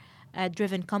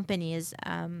consumer-driven companies,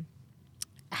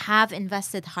 have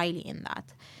invested highly in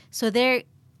that. So they're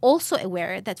also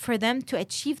aware that for them to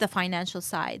achieve the financial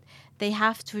side, they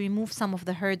have to remove some of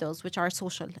the hurdles which are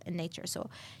social in nature. So,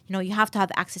 you have to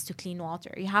have access to clean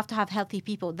water. You have to have healthy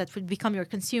people that will become your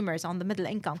consumers on the middle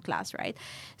income class, right?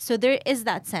 So there is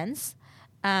that sense.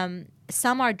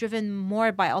 Some are driven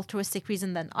more by altruistic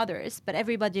reason than others, but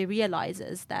everybody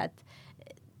realizes that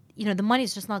the money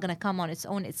is just not going to come on its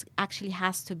own. It actually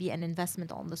has to be an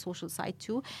investment on the social side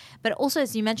too. But also,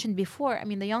 as you mentioned before, I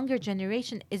mean, the younger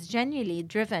generation is genuinely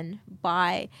driven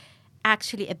by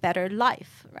actually a better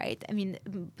life, right? I mean,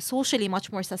 socially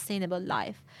much more sustainable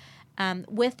life.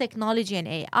 With technology and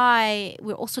AI,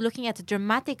 we're also looking at a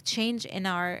dramatic change in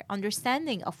our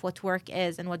understanding of what work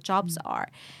is and what jobs are.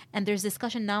 And there's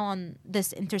discussion now on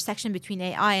this intersection between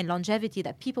AI and longevity,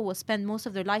 that people will spend most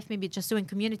of their life maybe just doing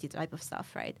community type of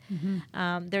stuff, right?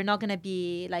 They're not going to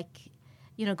be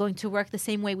going to work the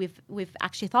same way we've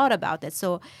actually thought about it.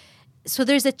 So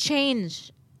there's a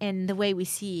change in the way we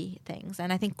see things.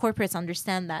 And I think corporates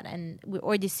understand that, and we're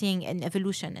already seeing an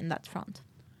evolution in that front.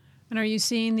 And are you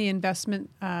seeing the investment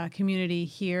community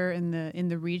here in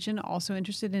the region also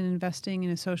interested in investing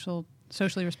in a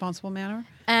socially responsible manner?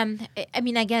 I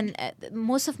mean, again,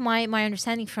 most of my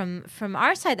understanding from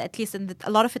our side, at least, and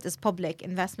a lot of it is public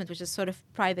investment, which is sort of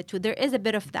private too. There is a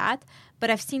bit of that, but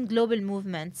I've seen global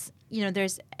movements.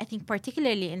 There's, I think,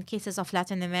 particularly in cases of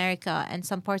Latin America and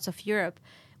some parts of Europe,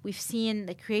 we've seen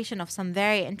the creation of some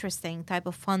very interesting type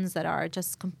of funds that are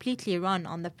just completely run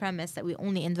on the premise that we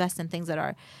only invest in things that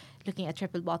are looking at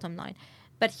triple bottom line.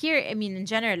 But here, I mean, in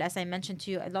general, as I mentioned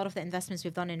to you, a lot of the investments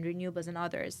we've done in renewables and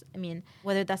others, I mean,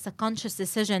 whether that's a conscious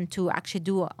decision to actually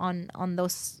do on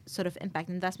those sort of impact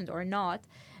investment or not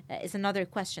is another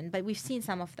question. But we've seen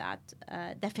some of that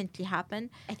definitely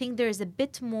happen. I think there is a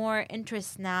bit more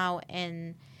interest now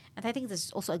in, and I think this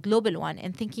is also a global one,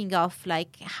 in thinking of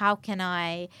how can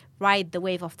I ride the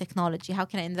wave of technology? How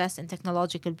can I invest in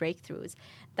technological breakthroughs?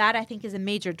 That, I think, is a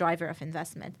major driver of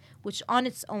investment, which on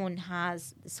its own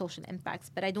has social impacts.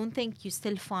 But I don't think you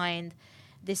still find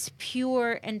this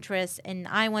pure interest in,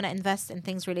 I want to invest in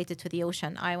things related to the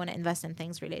ocean. I want to invest in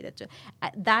things related to...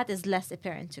 that is less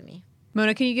apparent to me.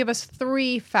 Mona, can you give us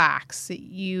 3 facts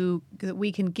that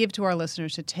we can give to our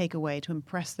listeners to take away to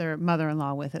impress their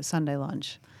mother-in-law with at Sunday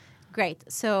lunch? Great.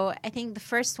 So I think the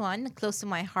first one, close to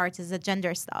my heart, is the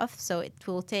gender stuff. So it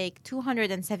will take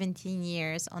 217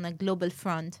 years on a global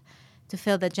front to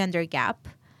fill the gender gap.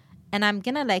 And I'm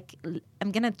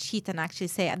gonna cheat and actually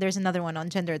say there's another one on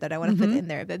gender that I want to put in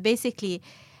there. But basically,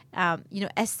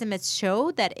 estimates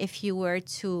show that if you were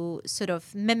to sort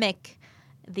of mimic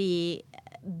the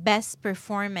best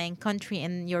performing country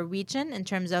in your region in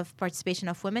terms of participation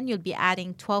of women, you'll be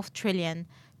adding 12 trillion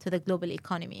to the global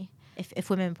economy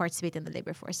if women participate in the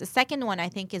labor force. The second one, I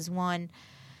think, is one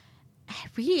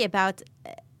really about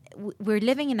we're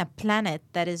living in a planet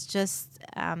that is just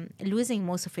losing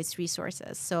most of its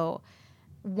resources. So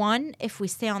one, if we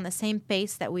stay on the same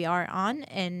pace that we are on,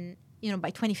 and by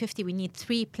 2050 we need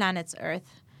 3 planets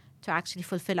Earth to actually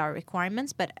fulfill our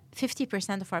requirements, but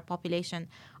 50% of our population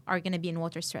are going to be in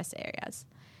water stress areas.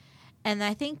 And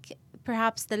I think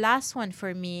perhaps the last one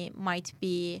for me might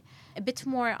be a bit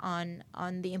more on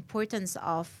the importance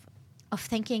of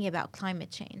thinking about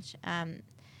climate change. I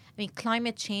mean,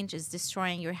 climate change is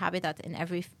destroying your habitat in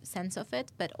every sense of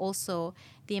it, but also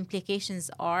the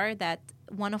implications are that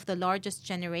one of the largest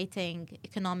generating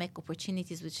economic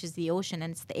opportunities, which is the ocean,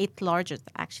 and it's the 8th largest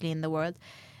actually in the world,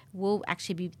 will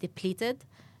actually be depleted.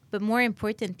 But more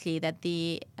importantly, that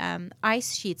the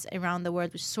ice sheets around the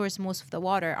world, which source most of the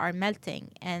water, are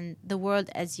melting. And the world,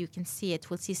 as you can see it,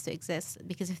 will cease to exist.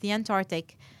 Because if the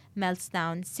Antarctic melts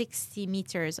down, 60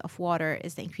 meters of water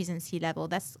is the increase in sea level.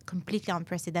 That's completely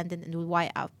unprecedented and will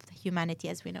wipe out humanity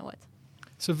as we know it.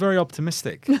 So very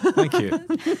optimistic. Thank you.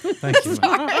 Thank you.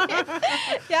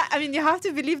 Yeah, I mean, you have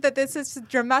to believe that this is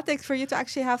dramatic for you to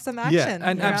actually have some action. Yeah,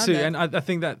 and absolutely. It. And I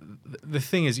think that the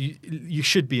thing is, you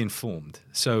should be informed.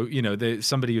 So,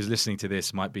 somebody who's listening to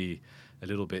this might be a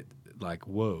little bit like,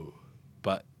 whoa.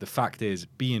 But the fact is,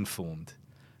 be informed.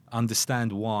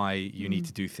 Understand why you need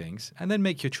to do things, and then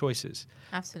make your choices.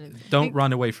 Absolutely. Don't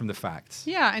run away from the facts.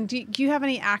 Yeah, and do you have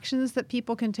any actions that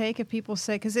people can take if people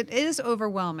say, because it is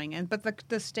overwhelming, but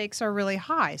the stakes are really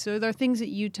high. So there are things that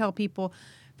you tell people,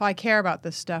 if I care about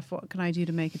this stuff, what can I do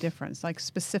to make a difference? Like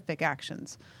specific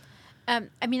actions.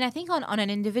 I mean, I think on an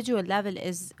individual level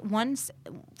is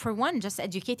just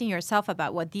educating yourself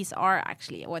about what these are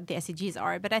actually, what the SDGs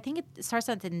are. But I think it starts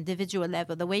at an individual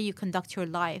level, the way you conduct your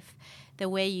life, the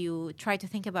way you try to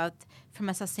think about from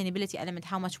a sustainability element,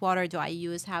 how much water do I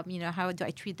use, how do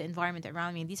I treat the environment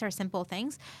around me. These are simple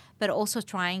things, but also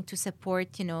trying to support,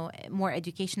 more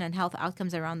education and health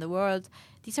outcomes around the world.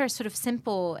 These are sort of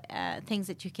simple things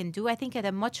that you can do. I think at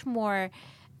a much more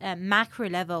macro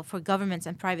level for governments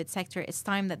and private sector, it's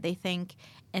time that they think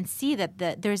and see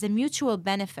that there's a mutual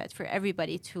benefit for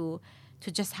everybody to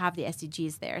to just have the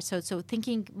SDGs there. So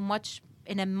thinking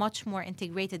in a much more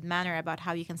integrated manner about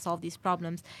how you can solve these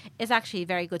problems is actually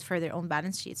very good for their own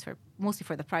balance sheets, mostly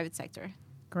for the private sector.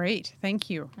 Great. Thank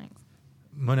you. Thanks.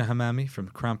 Mona Hamami from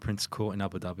Crown Prince Court in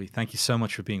Abu Dhabi, thank you so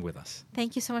much for being with us.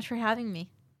 Thank you so much for having me.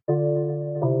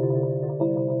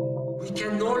 We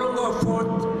can no longer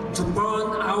afford to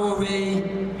burn our way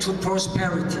to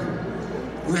prosperity.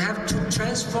 We have to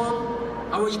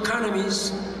transform our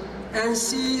economies and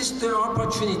seize the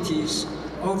opportunities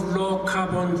of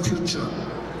low-carbon future.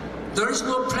 There is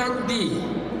no plan B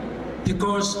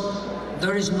because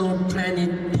there is no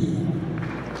planet B.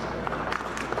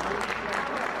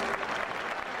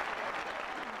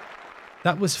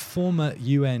 That was former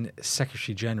UN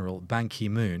Secretary General Ban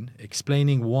Ki-moon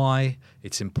explaining why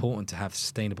it's important to have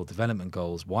sustainable development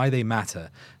goals, why they matter,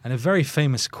 and a very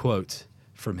famous quote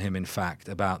from him, in fact,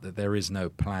 about that there is no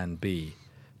plan B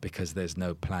because there's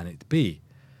no planet B.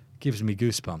 Gives me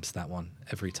goosebumps, that one,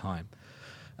 every time.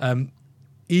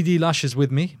 Edie Lush is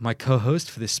with me, my co-host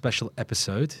for this special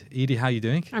episode. Edie, how are you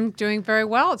doing? I'm doing very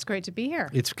well. It's great to be here.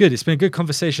 It's good. It's been a good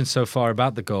conversation so far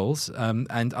about the goals. And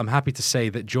I'm happy to say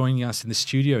that joining us in the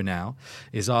studio now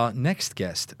is our next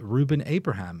guest, Ruben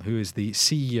Abraham, who is the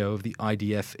CEO of the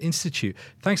IDF Institute.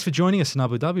 Thanks for joining us in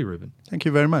Abu Dhabi, Ruben. Thank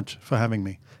you very much for having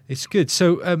me. It's good.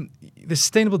 So the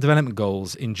Sustainable Development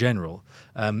Goals in general,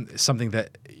 something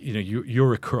that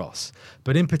you're across,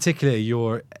 but in particular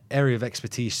your area of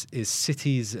expertise is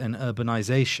cities and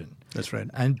urbanization. That's right.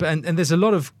 And there's a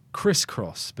lot of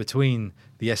crisscross between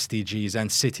the SDGs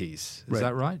and cities. Is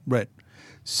that right? Right.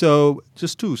 So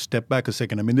just to step back a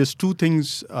second, I mean, there's two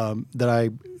things that I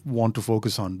want to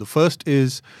focus on. The first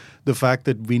is the fact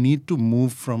that we need to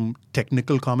move from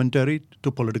technical commentary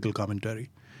to political commentary,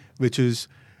 which is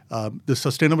the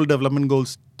Sustainable Development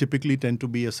Goals typically tend to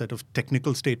be a set of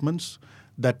technical statements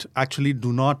that actually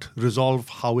do not resolve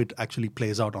how it actually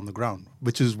plays out on the ground,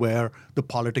 which is where the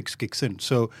politics kicks in.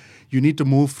 So you need to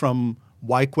move from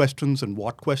why questions and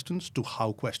what questions to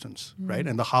how questions, right?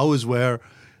 And the how is where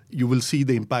you will see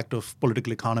the impact of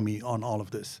political economy on all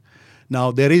of this.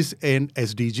 Now, there is an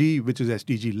SDG, which is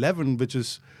SDG 11, which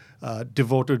is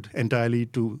devoted entirely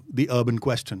to the urban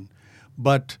question.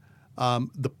 But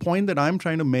the point that I'm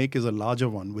trying to make is a larger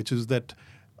one, which is that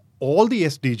all the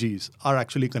SDGs are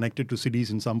actually connected to cities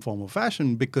in some form or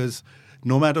fashion, because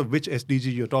no matter which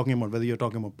SDG you're talking about, whether you're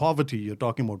talking about poverty, you're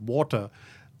talking about water,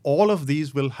 all of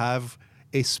these will have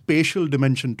a spatial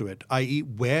dimension to it, i.e.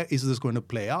 where is this going to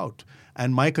play out?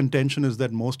 And my contention is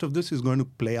that most of this is going to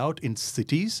play out in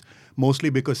cities, mostly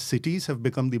because cities have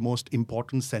become the most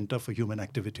important center for human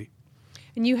activity.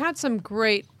 And you had some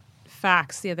great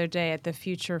facts the other day at the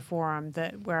Future Forum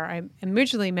where I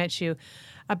originally met you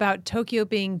about Tokyo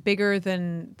being bigger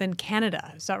than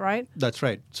Canada. Is that right? That's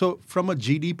right. So from a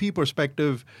GDP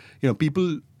perspective,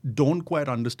 people don't quite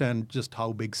understand just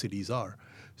how big cities are.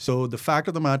 So the fact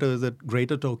of the matter is that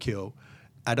Greater Tokyo,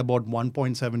 at about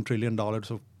 $1.7 trillion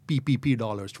of PPP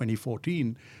dollars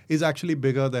 2014, is actually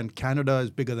bigger than Canada, is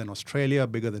bigger than Australia,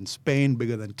 bigger than Spain,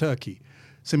 bigger than Turkey.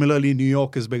 Similarly, New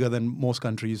York is bigger than most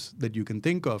countries that you can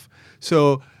think of.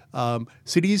 So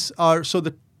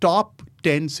the top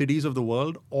 10 cities of the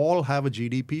world all have a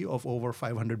GDP of over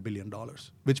 $500 billion,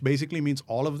 which basically means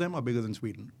all of them are bigger than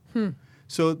Sweden.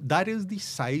 So that is the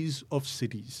size of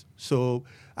cities. So,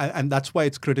 and that's why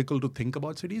it's critical to think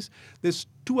about cities. There's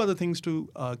two other things to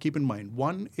keep in mind.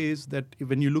 One is that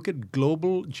when you look at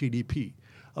global GDP,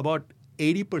 about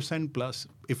 80% plus,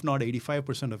 if not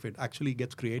 85% of it, actually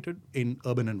gets created in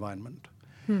urban environments.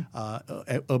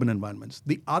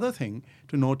 The other thing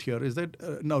to note here is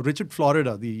that now Richard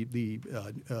Florida, the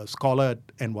scholar at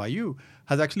NYU,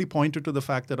 has actually pointed to the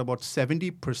fact that about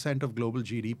 70% of global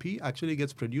GDP actually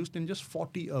gets produced in just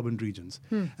 40 urban regions.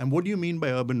 And what do you mean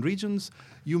by urban regions?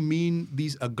 You mean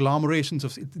these agglomerations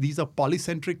these are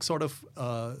polycentric sort of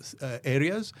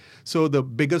areas. So the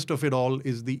biggest of it all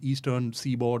is the eastern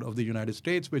seaboard of the United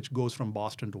States, which goes from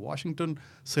Boston to Washington,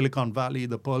 Silicon Valley,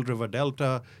 the Pearl River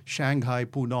Delta, Shanghai,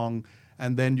 Pudong,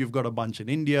 and then you've got a bunch in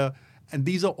India. And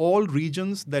these are all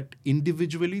regions that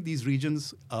individually, these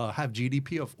regions have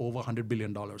GDP of over $100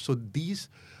 billion. So these,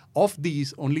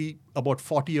 only about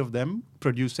 40 of them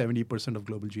produce 70% of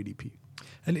global GDP.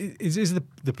 And is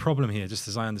the problem here, just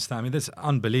as I understand, I mean, that's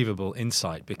unbelievable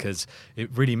insight because it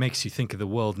really makes you think of the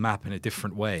world map in a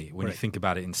different way when you think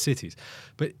about it in cities.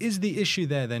 But is the issue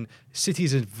there then,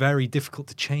 cities are very difficult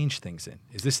to change things in?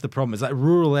 Is this the problem? Is that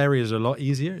rural areas are a lot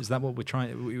easier? Is that what we're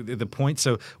trying, the point?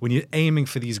 So when you're aiming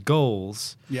for these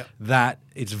goals, that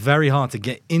it's very hard to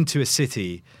get into a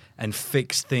city and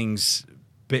fix things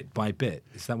bit by bit.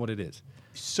 Is that what it is?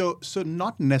 So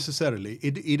not necessarily.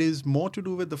 It is more to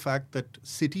do with the fact that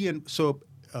city and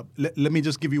let me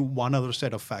just give you one other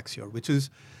set of facts here, which is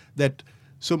that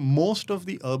so most of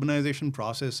the urbanization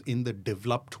process in the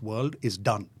developed world is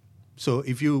done. So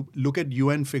if you look at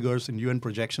UN figures and UN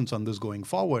projections on this going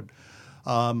forward,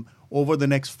 over the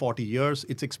next 40 years,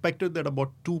 it's expected that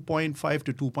about 2.5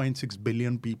 to 2.6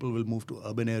 billion people will move to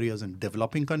urban areas in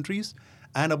developing countries,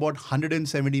 and about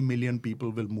 170 million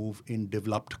people will move in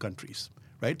developed countries,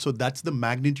 right? So that's the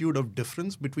magnitude of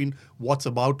difference between what's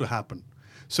about to happen.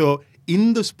 So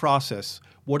in this process,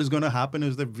 what is going to happen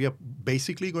is that we are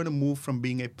basically going to move from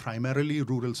being a primarily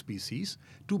rural species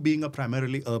to being a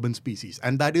primarily urban species.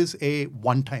 And that is a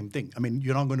one-time thing. I mean,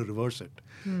 you're not going to reverse it.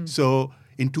 So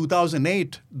in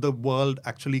 2008, the world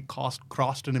actually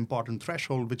crossed an important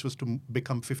threshold, which was to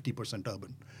become 50%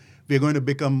 urban. We're going to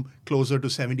become closer to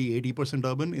 70, 80%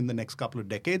 urban in the next couple of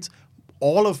decades,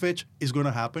 all of which is going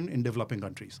to happen in developing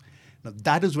countries. Now,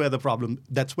 that is where the problem,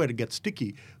 that's where it gets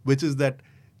sticky, which is that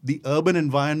the urban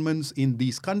environments in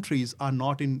these countries are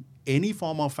not in any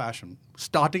form or fashion,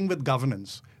 starting with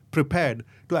governance, prepared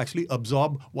to actually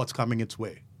absorb what's coming its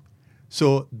way.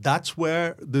 So that's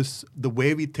where the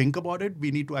way we think about it,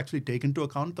 we need to actually take into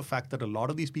account the fact that a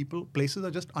lot of these places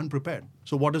are just unprepared.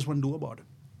 So what does one do about it?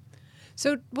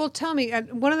 So, well, tell me,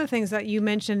 one of the things that you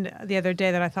mentioned the other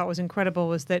day that I thought was incredible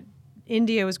was that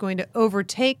India was going to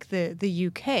overtake the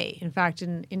UK, in fact,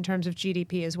 in terms of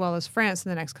GDP, as well as France in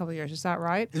the next couple of years. Is that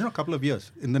right? In a couple of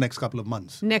years, in the next couple of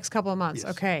months. Next couple of months,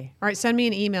 Yes. Okay. All right, send me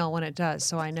an email when it does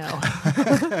so I know.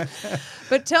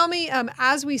 But tell me,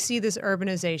 as we see this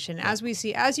urbanization,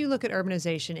 as you look at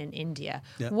urbanization in India,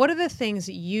 what are the things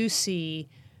that you see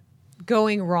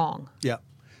going wrong? Yeah.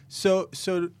 So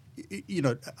you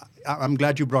know, I'm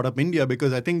glad you brought up India,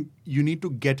 because I think you need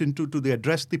to get into, to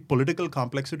address the political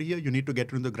complexity here, you need to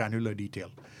get into the granular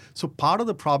detail. So part of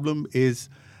the problem is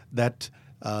that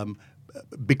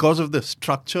because of the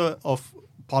structure of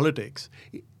politics,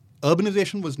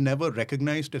 urbanization was never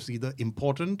recognized as either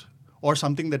important or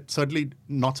something that certainly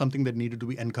not something that needed to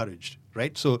be encouraged,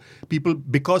 right? So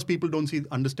because people don't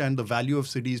understand the value of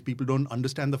cities, people don't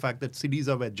understand the fact that cities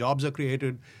are where jobs are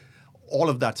created, all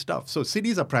of that stuff. So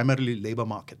cities are primarily labor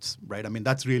markets, right? I mean,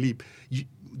 that's really,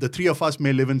 the three of us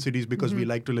may live in cities because we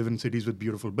like to live in cities with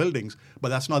beautiful buildings, but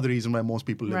that's not the reason why most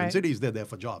people live in cities. They're there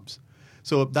for jobs.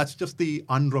 So that's just the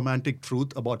unromantic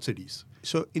truth about cities.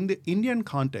 So in the Indian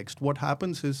context, what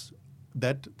happens is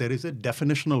that there is a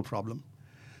definitional problem.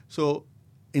 So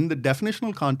in the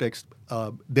definitional context,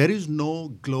 there is no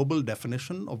global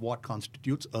definition of what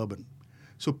constitutes urban.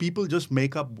 So people just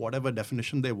make up whatever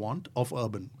definition they want of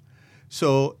urban.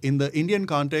 So in the Indian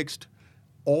context,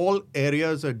 all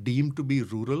areas are deemed to be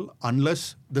rural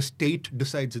unless the state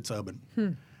decides it's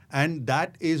urban. And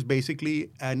that is basically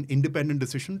an independent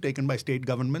decision taken by state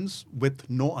governments with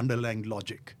no underlying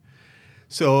logic.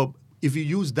 So if you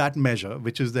use that measure,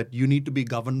 which is that you need to be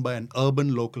governed by an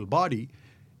urban local body,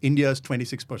 India is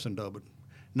 26% urban.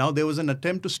 Now, there was an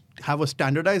attempt to have a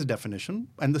standardized definition,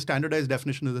 and the standardized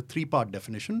definition is a three-part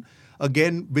definition,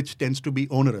 again, which tends to be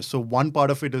onerous. So one part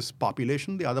of it is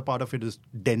population, the other part of it is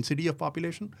density of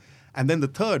population, and then the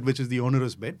third, which is the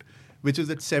onerous bit, which is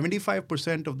that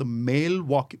 75% of the male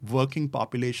working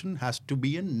population has to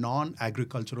be in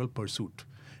non-agricultural pursuit.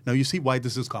 Now, you see why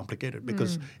this is complicated,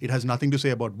 because it has nothing to say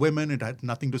about women, it has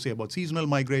nothing to say about seasonal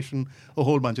migration, a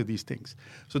whole bunch of these things.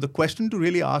 So the question to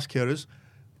really ask here is,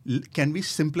 can we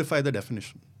simplify the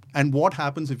definition? And what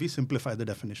happens if we simplify the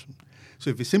definition?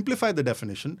 So if we simplify the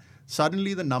definition,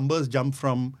 suddenly the numbers jump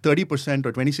from 30%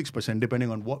 or 26%, depending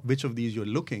on which of these you're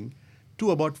looking, to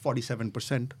about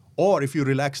 47%. Or if you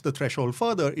relax the threshold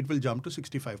further, it will jump to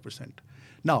 65%.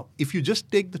 Now, if you just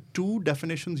take the two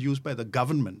definitions used by the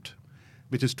government,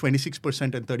 which is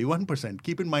 26% and 31%.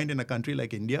 Keep in mind, in a country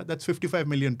like India, that's 55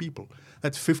 million people.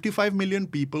 That's 55 million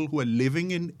people who are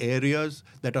living in areas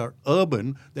that are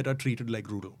urban that are treated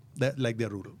like rural, like they're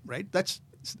rural, right?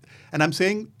 And I'm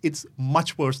saying it's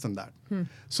much worse than that.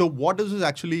 So what does this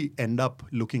actually end up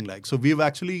looking like? So we've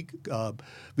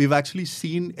actually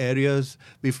seen areas,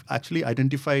 we've actually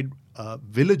identified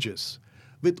villages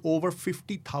with over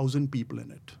 50,000 people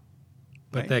in it.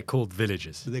 But right? they're called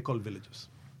villages. So they're called villages,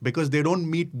 because they don't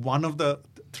meet one of the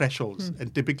thresholds.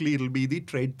 And typically it'll be the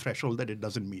trade threshold that it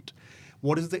doesn't meet.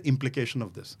 What is the implication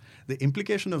of this? The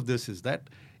implication of this is that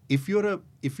if you're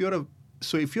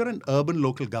an urban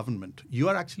local government, you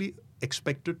are actually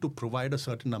expected to provide a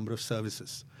certain number of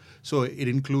services. So it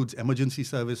includes emergency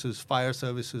services, fire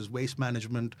services, waste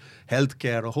management,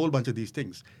 healthcare, a whole bunch of these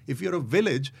things. If you're a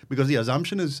village, because the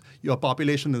assumption is your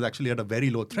population is actually at a very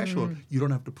low threshold, you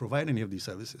don't have to provide any of these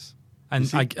services. And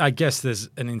I guess there's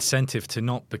an incentive to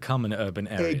not become an urban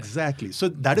area. Exactly. So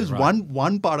that is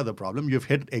one part of the problem. You've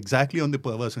hit exactly on the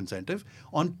perverse incentive.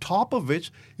 On top of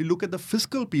which, you look at the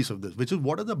fiscal piece of this, which is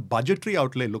what does the budgetary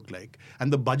outlay look like?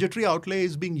 And the budgetary outlay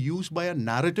is being used by a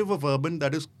narrative of urban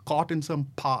that is caught in some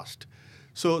past.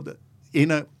 So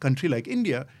in a country like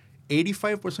India,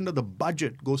 85% of the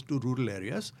budget goes to rural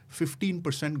areas,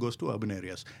 15% goes to urban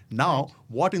areas. Now,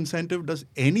 what incentive does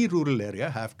any rural area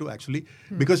have to actually,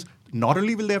 because not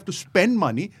only will they have to spend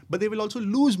money, but they will also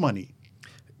lose money.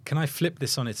 Can I flip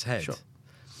this on its head? Sure.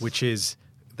 Which is,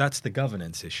 that's the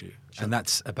governance issue. Sure. And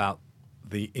that's about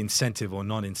the incentive or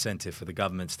non-incentive for the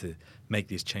governments to make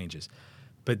these changes.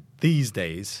 But these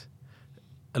days,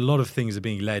 a lot of things are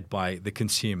being led by the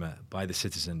consumer, by the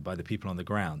citizen, by the people on the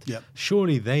ground. Yep.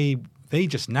 Surely they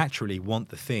just naturally want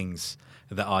the things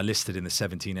that are listed in the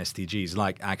 17 SDGs,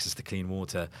 like access to clean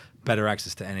water, better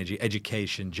access to energy,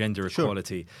 education, gender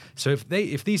equality. So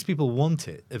if these people want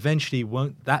it, eventually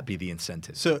won't that be the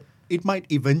incentive? So it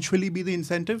might eventually be the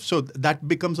incentive. So that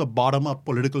becomes a bottom-up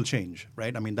political change,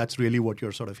 right? I mean, that's really what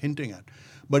you're sort of hinting at.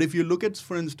 But if you look at,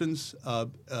 for instance,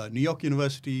 New York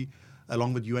University,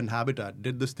 along with UN Habitat,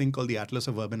 did this thing called the Atlas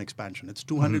of Urban Expansion. It's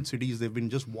 200 cities. They've been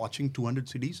just watching 200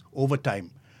 cities over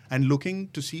time and looking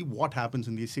to see what happens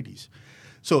in these cities.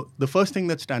 So the first thing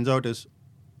that stands out is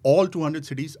all 200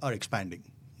 cities are expanding,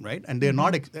 right? And they're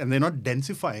not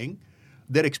densifying.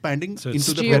 They're expanding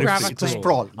into the periphery. It's a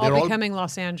sprawl. All becoming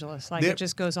Los Angeles. Like it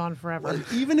just goes on forever. Well,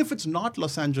 even if it's not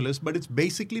Los Angeles, but it's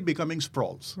basically becoming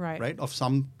sprawls, right? Of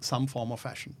some form or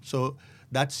fashion. So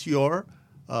that's your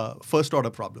first order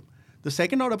problem. The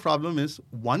second order problem is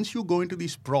once you go into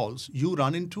these sprawls, you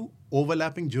run into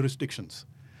overlapping jurisdictions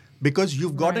because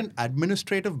you've got an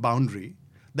administrative boundary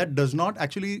that does not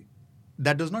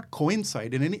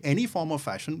coincide in any form or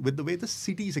fashion with the way the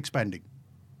city is expanding.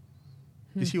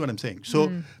 You see what I'm saying?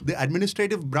 So the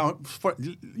administrative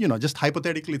just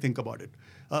hypothetically think about it.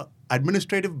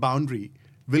 Administrative boundary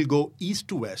will go east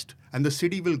to west and the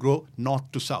city will grow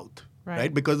north to south.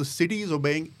 Right? Because the city is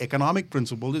obeying economic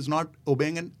principles, it's not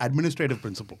obeying an administrative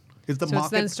principle. It's the market.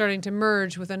 It's then starting to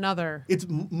merge with another. It's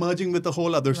merging with the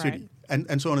whole other city,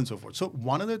 and so on and so forth. So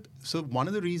one of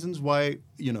the reasons why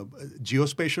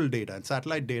geospatial data and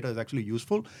satellite data is actually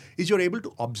useful is you're able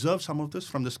to observe some of this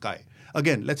from the sky.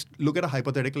 Again, let's look at a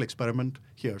hypothetical experiment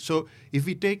here. So if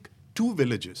we take two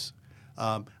villages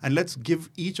and let's give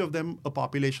each of them a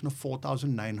population of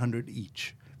 4,900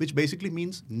 each, which basically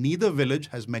means neither village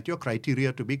has met your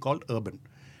criteria to be called urban.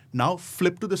 Now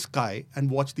flip to the sky and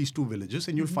watch these two villages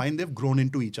and you'll find they've grown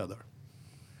into each other,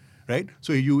 right?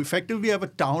 So you effectively have a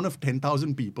town of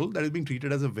 10,000 people that is being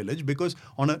treated as a village because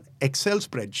on an Excel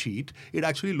spreadsheet, it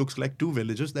actually looks like two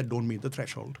villages that don't meet the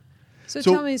threshold. So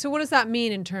tell me, what does that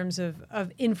mean in terms of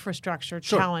infrastructure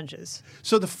challenges?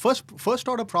 So the first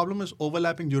order problem is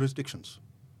overlapping jurisdictions,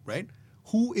 right?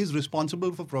 Who is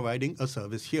responsible for providing a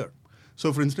service here?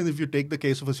 So, for instance, if you take the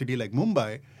case of a city like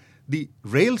Mumbai, the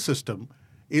rail system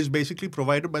is basically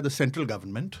provided by the central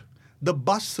government. The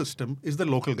bus system is the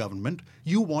local government.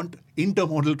 You want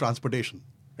intermodal transportation,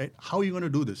 right? How are you going to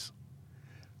do this?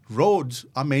 Roads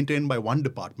are maintained by one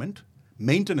department,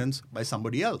 maintenance by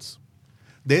somebody else.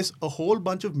 There's a whole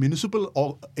bunch of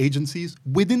municipal agencies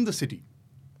within the city.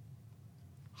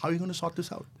 How are you going to sort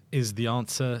this out? Is the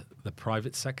answer the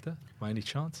private sector by any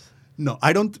chance? No,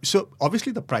 I don't. So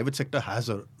obviously the private sector has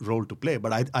a role to play,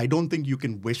 but I don't think you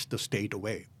can wish the state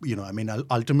away.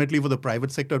 Ultimately for the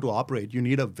private sector to operate, you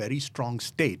need a very strong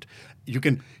state. You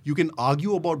can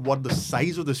argue about what the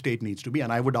size of the state needs to be,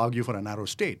 and I would argue for a narrow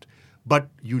state. But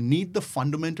you need the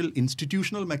fundamental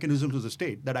institutional mechanisms of the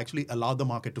state that actually allow the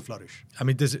market to flourish.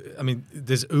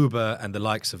 Does Uber and the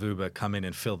likes of Uber come in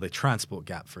and fill the transport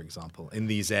gap, for example, in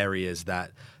these areas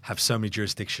that have so many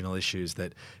jurisdictional issues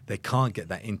that they can't get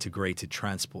that integrated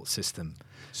transport system?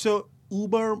 So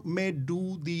Uber may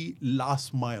do the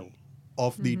last mile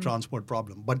of the transport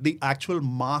problem, but the actual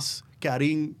mass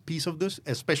carrying piece of this,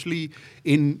 especially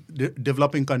in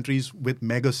developing countries with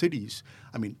mega cities.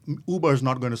 I mean, Uber is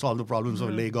not going to solve the problems of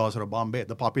Lagos or Bombay.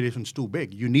 The population's too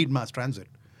big. You need mass transit.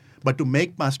 But to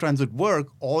make mass transit work,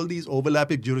 all these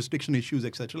overlapping jurisdiction issues,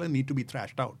 etc., need to be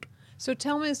thrashed out. So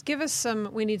tell me, give us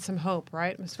we need some hope,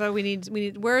 right? So we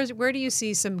need. Where do you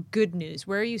see some good news?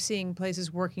 Where are you seeing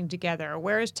places working together?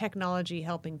 Where is technology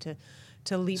helping to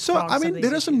leapfrog some of these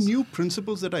there are issues? some new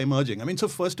principles that are emerging. So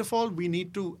first of all,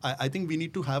 I think we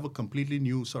need to have a completely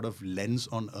new sort of lens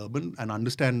on urban and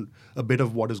understand a bit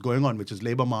of what is going on, which is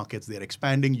labor markets. They're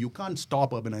expanding. You can't stop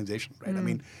urbanization,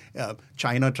 right?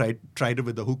 China tried it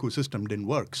with the hukou system, didn't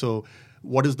work. So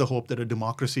what is the hope that a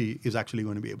democracy is actually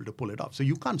going to be able to pull it off? So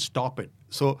you can't stop it.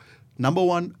 So Number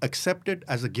one, accept it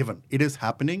as a given. It is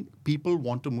happening. People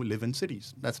want to live in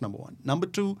cities. That's number one. Number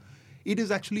two, it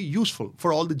is actually useful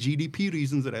for all the GDP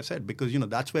reasons that I said, because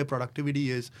that's where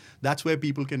productivity is. That's where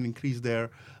people can increase then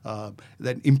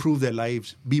improve their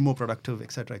lives, be more productive,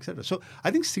 et cetera, et cetera. So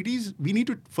I think cities, we need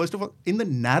to, first of all, in the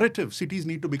narrative, cities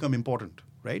need to become important,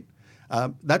 right?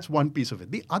 That's one piece of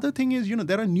it. The other thing is,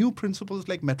 there are new principles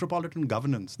like metropolitan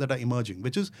governance that are emerging,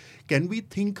 which is, can we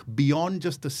think beyond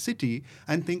just the city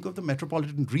and think of the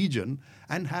metropolitan region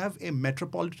and have a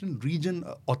metropolitan region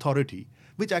authority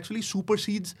which actually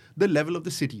supersedes the level of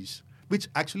the cities, which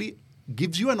actually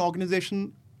gives you an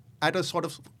organization at a sort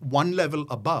of one level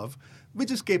above,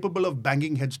 which is capable of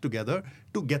banging heads together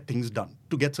to get things done,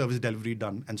 to get service delivery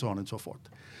done, and so on and so forth.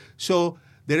 So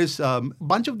there is a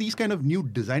bunch of these kind of new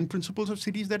design principles of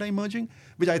cities that are emerging,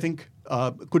 which I think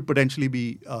could potentially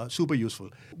be super useful.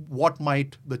 What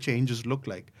might the changes look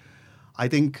like? I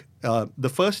think the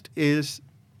first is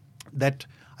that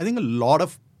I think a lot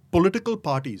of political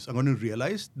parties are going to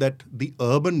realize that the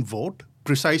urban vote,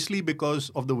 precisely because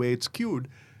of the way it's skewed,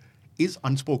 is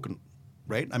unspoken,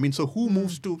 right? I mean, so who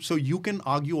moves to... So you can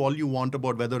argue all you want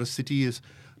about whether a city is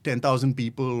 10,000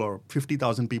 people or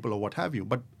 50,000 people or what have you.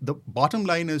 But the bottom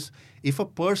line is, if a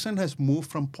person has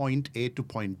moved from point A to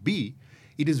point B,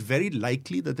 it is very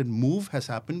likely that the move has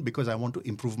happened because I want to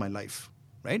improve my life,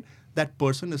 right? That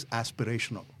person is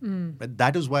aspirational. Right?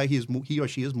 That is why he or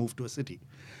she has moved to a city.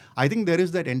 I think there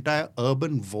is that entire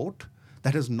urban vote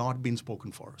that has not been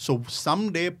spoken for. So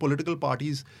someday political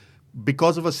parties,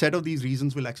 because of a set of these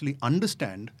reasons, will actually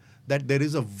understand that there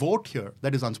is a vote here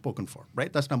that is unspoken for,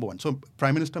 right? That's number one. So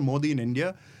Prime Minister Modi in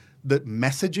India, the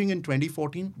messaging in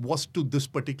 2014 was to this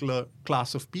particular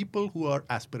class of people who are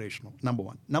aspirational, number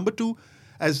one. Number two,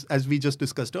 as we just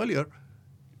discussed earlier,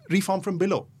 reform from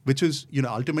below, which is,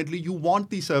 ultimately you want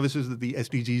these services that the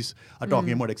SDGs are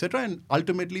talking about, et cetera. And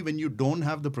ultimately, when you don't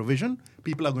have the provision,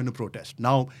 people are going to protest.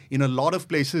 Now, in a lot of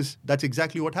places, that's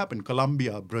exactly what happened.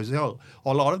 Colombia, Brazil,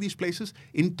 a lot of these places,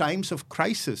 in times of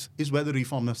crisis, is where the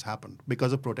reform has happened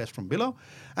because of protest from below.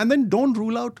 And then don't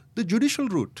rule out the judicial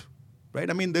route, right?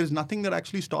 I mean, there's nothing that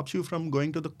actually stops you from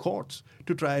going to the courts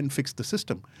to try and fix the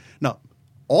system. Now,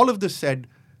 all of this said,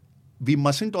 we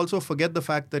mustn't also forget the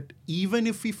fact that even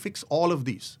if we fix all of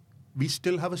these, we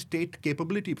still have a state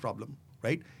capability problem,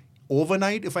 right?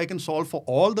 Overnight, if I can solve for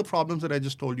all the problems that I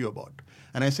just told you about,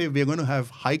 and I say we're going to have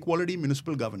high-quality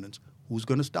municipal governance, who's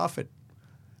going to staff it,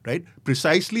 right?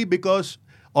 Precisely because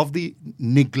of the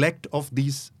neglect of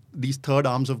these third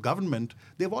arms of government,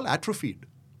 they've all atrophied,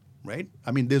 right?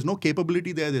 I mean, there's no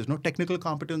capability there. There's no technical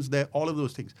competence there, all of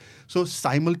those things. So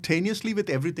simultaneously with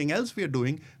everything else we are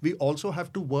doing, we also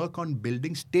have to work on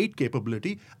building state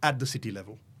capability at the city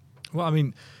level. Well, I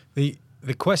mean, the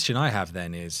question I have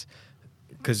then is,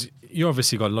 because you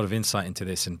obviously got a lot of insight into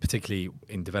this, and particularly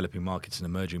in developing markets and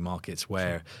emerging markets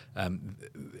where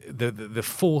the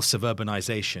force of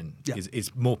urbanization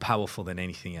is more powerful than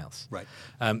anything else. Right.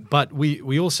 But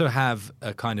we also have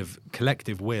a kind of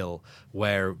collective will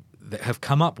where that have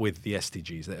come up with the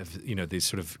SDGs that have, these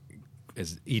sort of,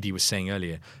 as Edie was saying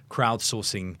earlier,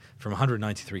 crowdsourcing from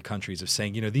 193 countries of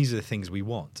saying, these are the things we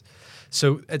want.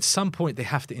 So at some point they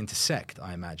have to intersect,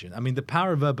 I imagine. I mean, the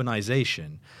power of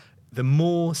urbanization, the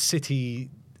more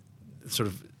city sort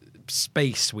of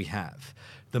space we have,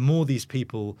 the more these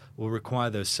people will require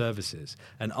those services.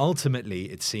 And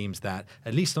ultimately, it seems that,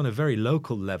 at least on a very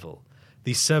local level,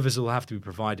 these services will have to be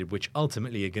provided, which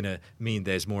ultimately are going to mean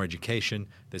there's more education,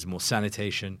 there's more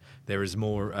sanitation, there is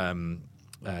more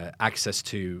access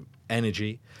to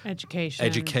energy.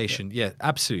 Education, yeah,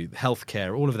 absolutely.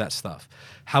 Healthcare, all of that stuff.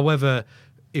 However,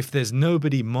 if there's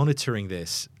nobody monitoring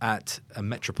this at a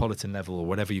metropolitan level or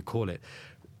whatever you call it,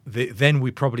 then we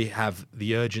probably have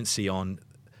the urgency on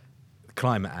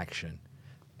climate action,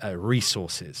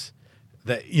 resources.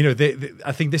 That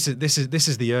I think this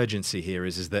is the urgency here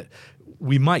is that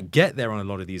we might get there on a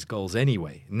lot of these goals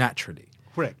anyway, naturally.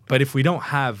 Correct. But if we don't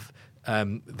have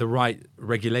the right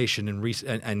regulation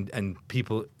and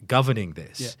people governing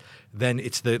this, then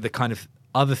it's the kind of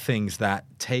other things that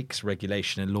takes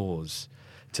regulation and laws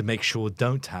to make sure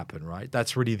don't happen, right?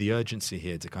 That's really the urgency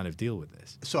here to kind of deal with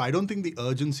this. So I don't think the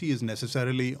urgency is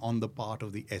necessarily on the part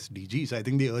of the SDGs. I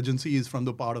think the urgency is from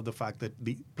the part of the fact that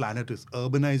the planet is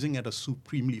urbanizing at a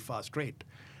supremely fast rate.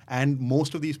 And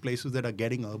most of these places that are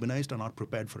getting urbanized are not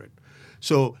prepared for it.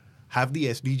 So have the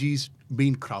SDGs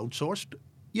been crowdsourced?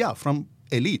 Yeah, from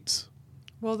elites.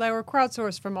 Well, they were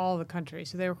crowdsourced from all the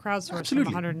countries. So they were crowdsourced from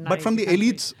 190 But from the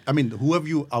countries. elites, I mean, who have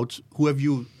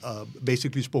you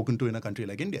basically spoken to in a country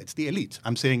like India? It's the elites.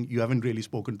 I'm saying you haven't really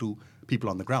spoken to people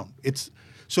on the ground.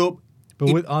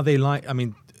 Are they like? I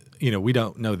mean, we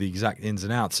don't know the exact ins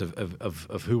and outs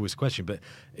of who was questioned, but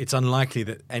it's unlikely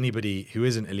that anybody who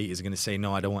isn't elite is going to say,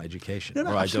 no, I don't want education.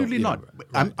 No, or absolutely I don't,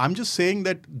 not. Right. I'm just saying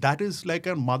that is like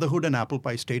a motherhood and apple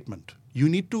pie statement. You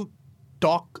need to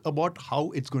talk about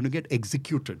how it's going to get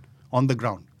executed on the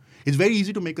ground. It's very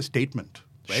easy to make a statement,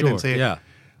 right? Sure, and say, yeah.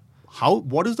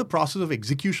 what is the process of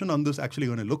execution on this actually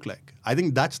going to look like? I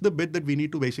think that's the bit that we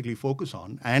need to basically focus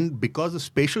on. And because the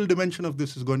spatial dimension of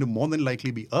this is going to more than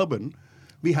likely be urban,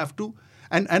 we have to,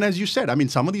 and as you said, I mean,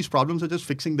 some of these problems are just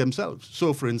fixing themselves.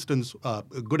 So, for instance, a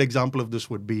good example of this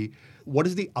would be, what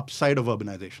is the upside of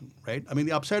urbanization, right? I mean,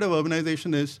 the upside of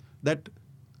urbanization is that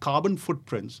carbon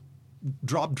footprints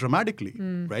drop dramatically,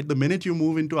 right? The minute you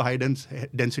move into a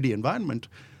high-density environment,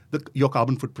 your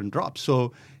carbon footprint drops.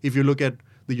 So if you look at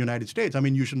the United States, I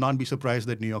mean, you should not be surprised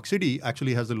that New York City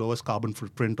actually has the lowest carbon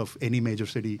footprint of any major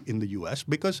city in the U.S.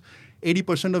 because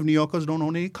 80% of New Yorkers don't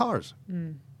own any cars.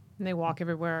 And they walk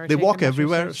everywhere. They walk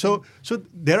everywhere. So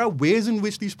there are ways in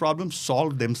which these problems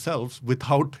solve themselves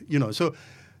without, so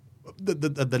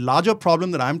the larger problem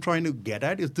that I'm trying to get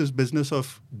at is this business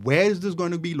of where is this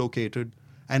going to be located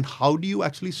and how do you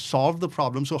actually solve the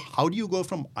problem? So how do you go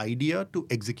from idea to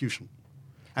execution?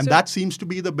 And that seems to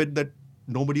be the bit that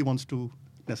nobody wants to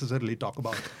necessarily talk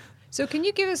about. So can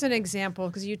you give us an example?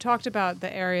 Because you talked about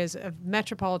the areas of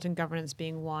metropolitan governance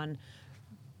being one.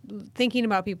 Thinking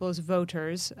about people as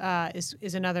voters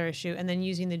is another issue. And then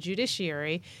using the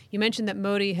judiciary. You mentioned that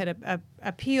Modi had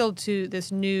appealed to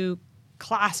this new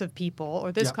class of people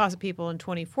or this class of people in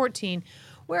 2014.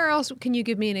 Where else can you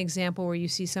give me an example where you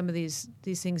see some of these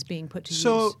things being put to use?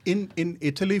 So in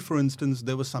Italy, for instance,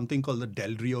 there was something called the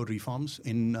Del Rio reforms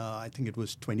in, I think it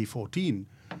was 2014,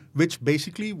 which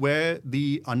basically where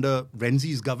under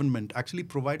Renzi's government actually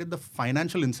provided the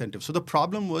financial incentive. So the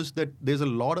problem was that there's a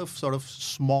lot of sort of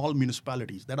small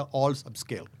municipalities that are all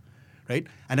subscale, right?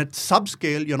 And at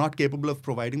subscale, you're not capable of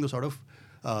providing the sort of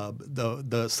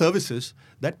the services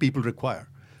that people require.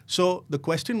 So the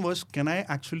question was, can I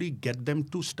actually get them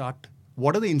to start,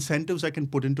 what are the incentives I can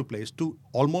put into place to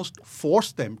almost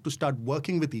force them to start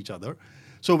working with each other?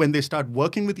 So when they start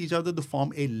working with each other to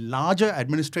form a larger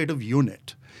administrative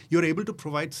unit, you're able to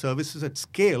provide services at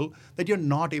scale that you're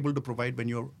not able to provide when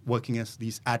you're working as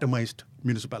these atomized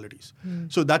municipalities.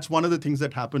 So that's one of the things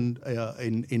that happened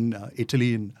in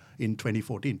Italy in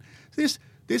 2014.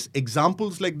 There's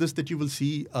examples like this that you will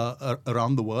see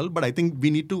around the world, but I think we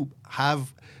need to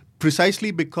have, precisely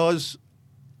because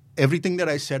everything that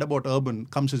I said about urban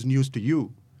comes as news to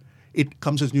you, it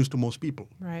comes as news to most people.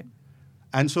 Right.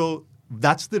 And so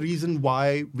that's the reason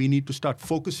why we need to start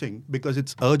focusing, because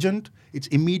it's urgent, it's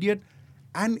immediate,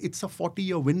 and it's a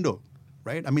 40-year window,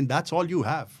 right? I mean, that's all you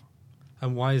have.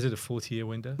 And why is it a 40-year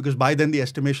window? Because by then the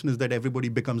estimation is that everybody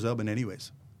becomes urban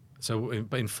anyways. So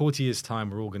in 40 years'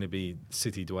 time, we're all going to be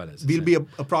city dwellers. We'll be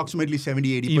approximately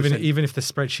 70-80%. Even if the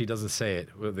spreadsheet doesn't say it,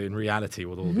 in reality,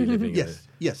 we'll all be living in it.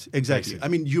 Yes, exactly. Basically. I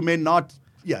mean, you may not,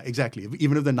 exactly.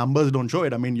 Even if the numbers don't show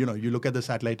it, I mean, you look at the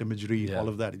satellite imagery, all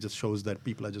of that, it just shows that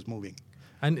people are just moving.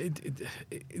 And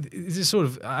it's just sort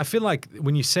of, I feel like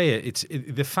when you say it,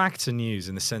 the facts are news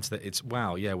in the sense that it's,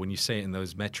 wow, yeah, when you say it in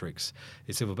those metrics,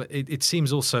 it's civil. But it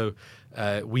seems also,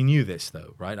 we knew this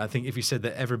though, right? I think if you said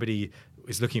that everybody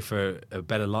is looking for a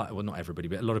better life, well, not everybody,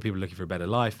 but a lot of people are looking for a better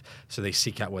life, so they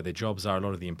seek out where their jobs are. A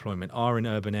lot of the employment are in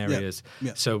urban areas.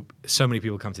 Yeah. So many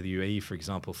people come to the UAE, for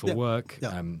example, for work,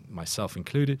 myself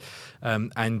included,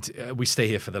 and we stay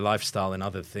here for the lifestyle and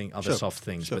other soft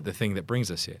things, but the thing that brings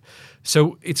us here.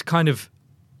 So it's kind of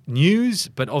news,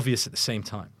 but obvious at the same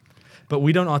time. But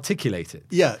we don't articulate it.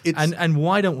 Yeah. And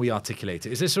why don't we articulate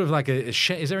it? Is there sort of like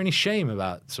is there any shame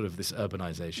about sort of this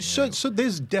urbanization? So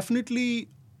there's definitely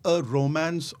a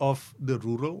romance of the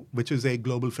rural, which is a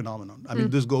global phenomenon. I mean,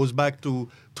 this goes back to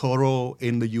Thoreau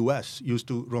in the US, used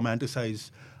to romanticize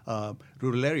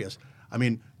rural areas. I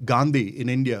mean, Gandhi in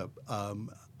India,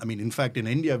 in fact, in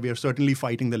India, we are certainly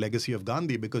fighting the legacy of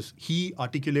Gandhi because he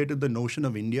articulated the notion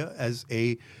of India as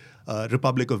a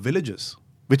republic of villages,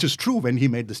 which is true when he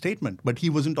made the statement, but he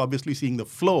wasn't obviously seeing the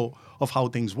flow of how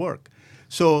things work.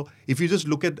 So if you just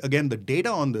look at, again, the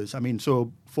data on this, I mean,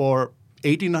 so for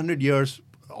 1800 years,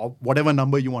 or whatever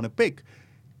number you want to pick,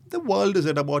 the world is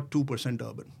at about 2%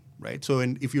 urban, right? So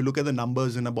if you look at the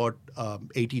numbers in about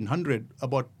 1800,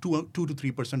 about 2 to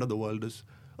 3% of the world is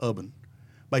urban.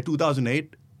 By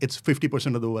 2008, it's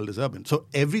 50% of the world is urban. So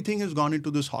everything has gone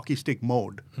into this hockey stick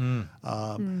mode.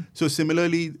 So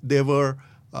similarly, there were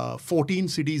 14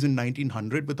 cities in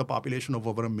 1900 with a population of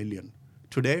over 1 million.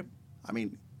 Today, I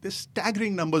mean, there's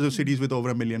staggering numbers of cities with over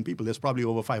 1 million people. There's probably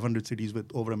over 500 cities with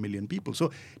over 1 million people.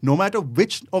 So no matter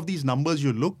which of these numbers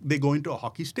you look, they go into a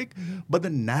hockey stick, but the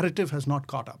narrative has not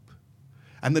caught up.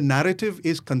 And the narrative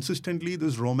is consistently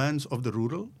this romance of the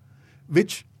rural,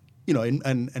 which,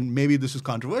 and maybe this is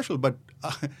controversial, but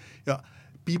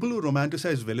people who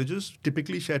romanticize villages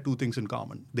typically share two things in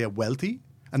common. They're wealthy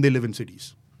and they live in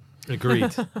cities.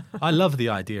 Agreed. I love the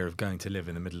idea of going to live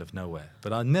in the middle of nowhere,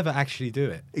 but I'll never actually do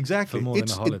it. Exactly. For more than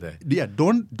a holiday.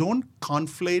 Don't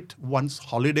conflate one's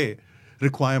holiday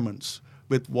requirements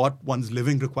with what one's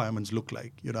living requirements look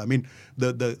like.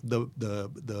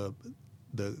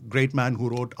 The great man who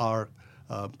wrote our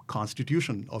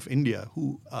Constitution of India,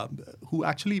 who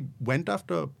actually went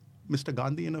after Mr.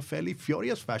 Gandhi in a fairly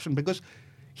furious fashion because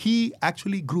he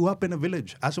actually grew up in a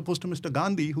village as opposed to Mr.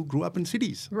 Gandhi who grew up in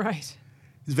cities. Right.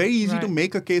 It's very easy to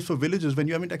make a case for villages when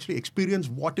you haven't actually experienced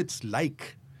what it's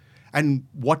like, and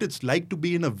what it's like to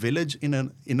be in a village in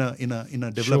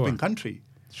a developing country.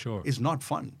 Sure, is not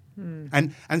fun.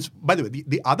 And by the way,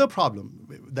 the other problem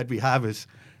that we have is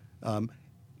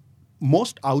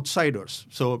most outsiders.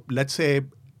 So let's say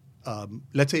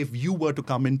if you were to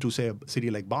come into, say, a city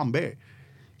like Bombay,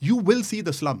 you will see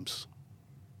the slums,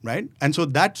 right? And so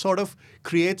that sort of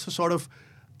creates a sort of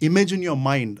image in your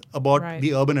mind about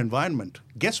the urban environment.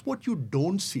 Guess what you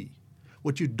don't see?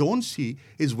 What you don't see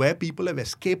is where people have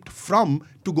escaped from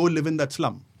to go live in that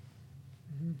slum.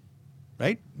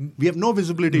 Right? We have no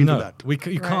visibility into that.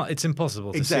 You can't. It's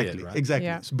impossible to see it, right? Exactly.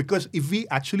 Yeah. Because if we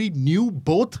actually knew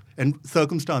both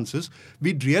circumstances,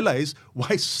 we'd realize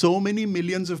why so many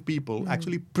millions of people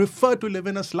actually prefer to live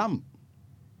in a slum.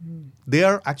 They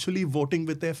are actually voting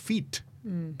with their feet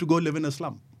to go live in a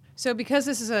slum. So because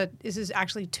this is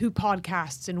actually two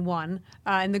podcasts in one,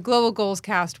 in the Global Goals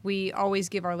Cast, we always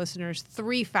give our listeners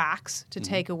 3 facts to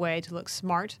take away to look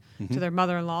smart to their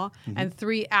mother-in-law, and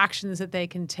 3 actions that they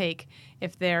can take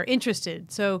if they're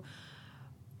interested. So,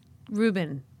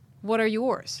 Ruben, what are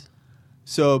yours?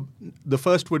 So the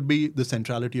first would be the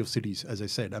centrality of cities, as I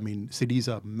said. I mean, cities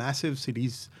are massive.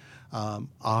 Cities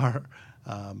are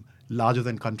larger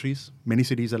than countries. Many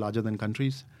cities are larger than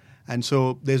countries. And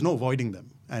so there's no avoiding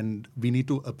them. And we need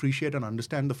to appreciate and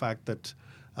understand the fact that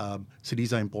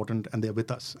cities are important and they're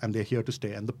with us and they're here to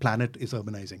stay, and the planet is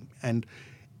urbanizing. And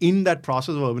in that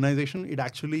process of urbanization, it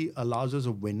actually allows us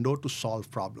a window to solve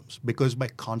problems, because by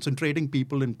concentrating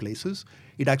people in places,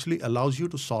 it actually allows you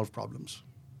to solve problems.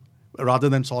 Rather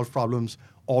than solve problems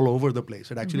all over the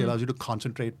place, it actually allows you to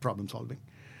concentrate problem solving.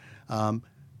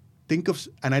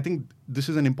 And I think this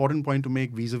is an important point to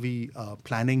make vis-a-vis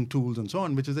planning tools and so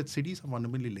on, which is that cities are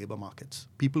fundamentally labor markets.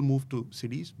 People move to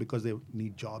cities because they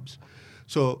need jobs.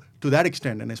 So to that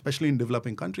extent, and especially in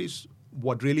developing countries,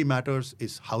 what really matters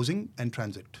is housing and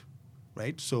transit,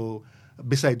 right? So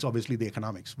besides obviously the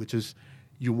economics, which is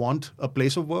you want a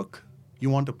place of work, you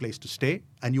want a place to stay,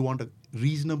 and you want a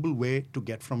reasonable way to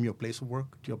get from your place of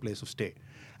work to your place of stay.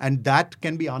 And that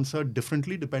can be answered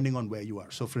differently depending on where you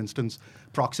are. So for instance,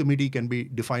 proximity can be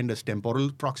defined as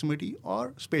temporal proximity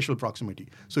or spatial proximity.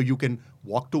 So you can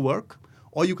walk to work,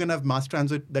 or you can have mass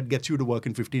transit that gets you to work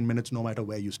in 15 minutes no matter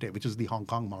where you stay, which is the Hong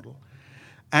Kong model.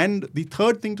 And the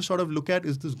third thing to sort of look at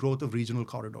is this growth of regional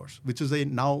corridors, which is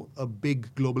now a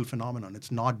big global phenomenon. It's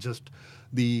not just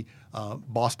the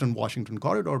Boston-Washington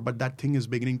corridor, but that thing is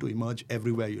beginning to emerge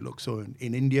everywhere you look. So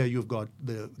in India, you've got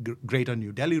the greater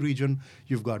New Delhi region,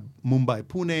 you've got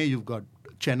Mumbai-Pune, you've got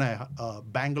Chennai,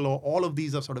 Bangalore. All of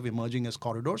these are sort of emerging as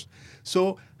corridors.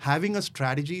 So having a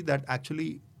strategy that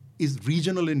actually is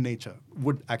regional in nature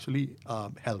would actually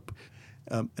help.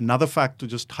 Another fact to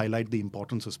just highlight the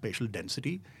importance of spatial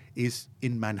density is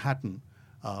in Manhattan,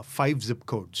 5 zip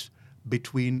codes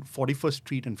between 41st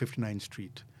Street and 59th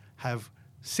Street have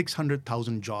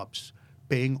 600,000 jobs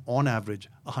paying on average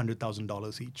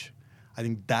 $100,000 each. I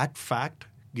think that fact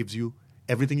gives you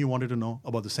everything you wanted to know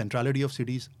about the centrality of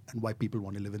cities and why people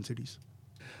want to live in cities.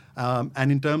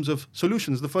 And in terms of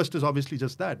solutions, the first is obviously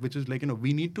just that, which is like,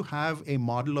 we need to have a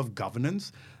model of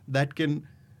governance that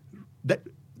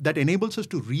enables us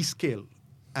to rescale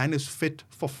and is fit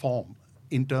for form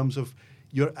in terms of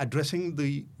you're addressing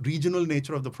the regional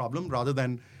nature of the problem rather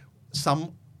than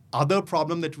some other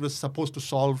problem that was supposed to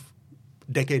solve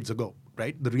decades ago,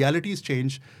 right? The reality has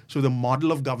changed, so the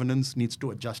model of governance needs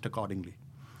to adjust accordingly.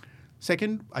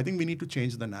 Second, I think we need to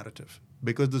change the narrative,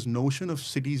 because this notion of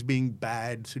cities being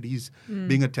bad, cities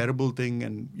being a terrible thing,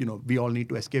 and we all need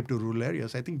to escape to rural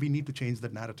areas. I think we need to change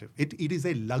that narrative. It is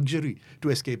a luxury to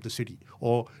escape the city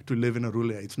or to live in a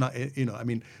rural area. It's not,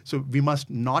 so we must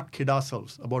not kid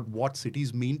ourselves about what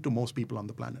cities mean to most people on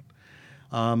the planet.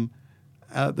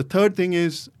 The third thing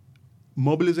is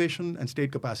mobilization and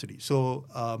state capacity. So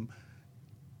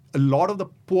a lot of the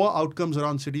poor outcomes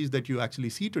around cities that you actually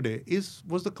see today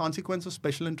was the consequence of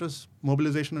special interest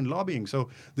mobilization and lobbying. So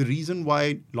the reason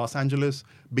why Los Angeles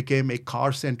became a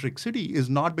car-centric city is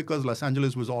not because Los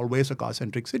Angeles was always a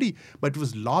car-centric city, but it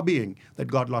was lobbying that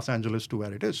got Los Angeles to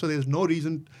where it is. So there's no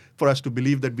reason for us to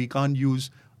believe that we can't use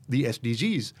the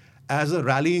SDGs as a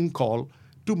rallying call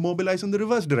to mobilize in the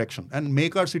reverse direction and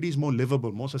make our cities more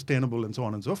livable, more sustainable, and so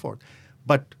on and so forth.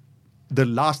 But the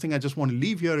last thing I just want to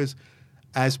leave here is,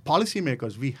 as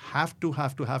policymakers, we have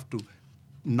to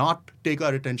not take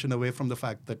our attention away from the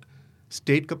fact that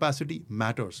state capacity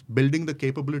matters. Building the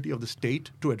capability of the state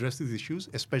to address these issues,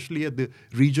 especially at the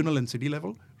regional and city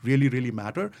level, really, really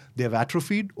matter. They have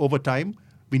atrophied over time.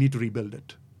 We need to rebuild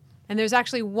it. And there's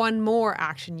actually one more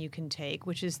action you can take,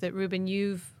 which is that, Ruben,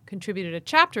 you've contributed a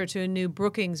chapter to a new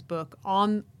Brookings book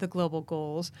on the global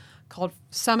goals called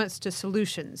Summits to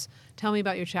Solutions. Tell me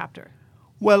about your chapter.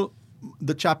 Well,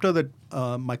 the chapter that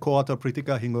my co-author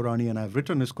Pritika Hingorani and I have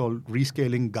written is called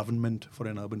Rescaling Government for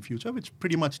an Urban Future, which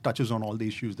pretty much touches on all the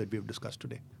issues that we have discussed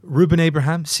today. Ruben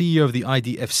Abraham, CEO of the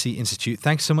IDFC Institute,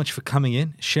 thanks so much for coming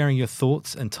in, sharing your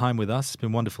thoughts and time with us. It's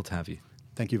been wonderful to have you.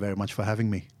 Thank you very much for having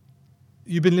me.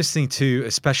 You've been listening to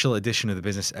a special edition of the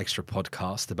Business Extra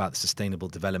podcast about the Sustainable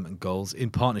Development Goals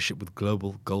in partnership with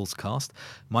Global Goals Cast.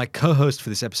 My co-host for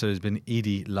this episode has been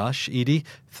Edie Lush. Edie,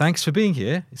 thanks for being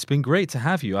here. It's been great to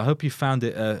have you. I hope you found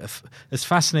it as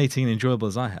fascinating and enjoyable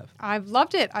as I have. I've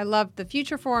loved it. I loved the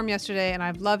Future Forum yesterday, and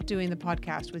I've loved doing the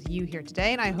podcast with you here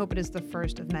today, and I hope it is the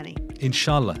first of many.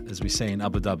 Inshallah, as we say in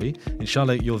Abu Dhabi.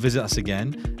 Inshallah, you'll visit us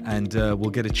again, and we'll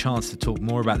get a chance to talk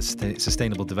more about the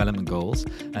Sustainable Development Goals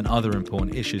and other important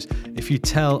issues. If you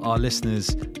tell our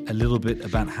listeners a little bit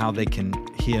about how they can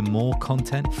hear more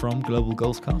content from Global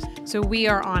Goals Cast. So we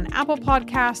are on Apple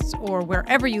Podcasts or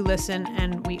wherever you listen,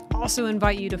 and we also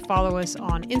invite you to follow us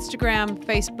on Instagram,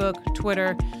 Facebook,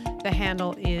 Twitter. The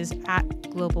handle is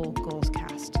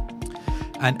 @GlobalGoalsCast.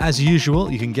 And as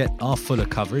usual, you can get our fuller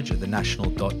coverage at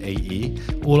thenational.ae.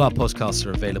 All our podcasts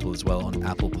are available as well on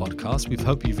Apple Podcasts. We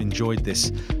hope you've enjoyed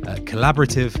this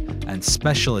collaborative and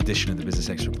special edition of the Business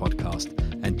Extra podcast.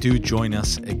 And do join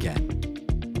us again.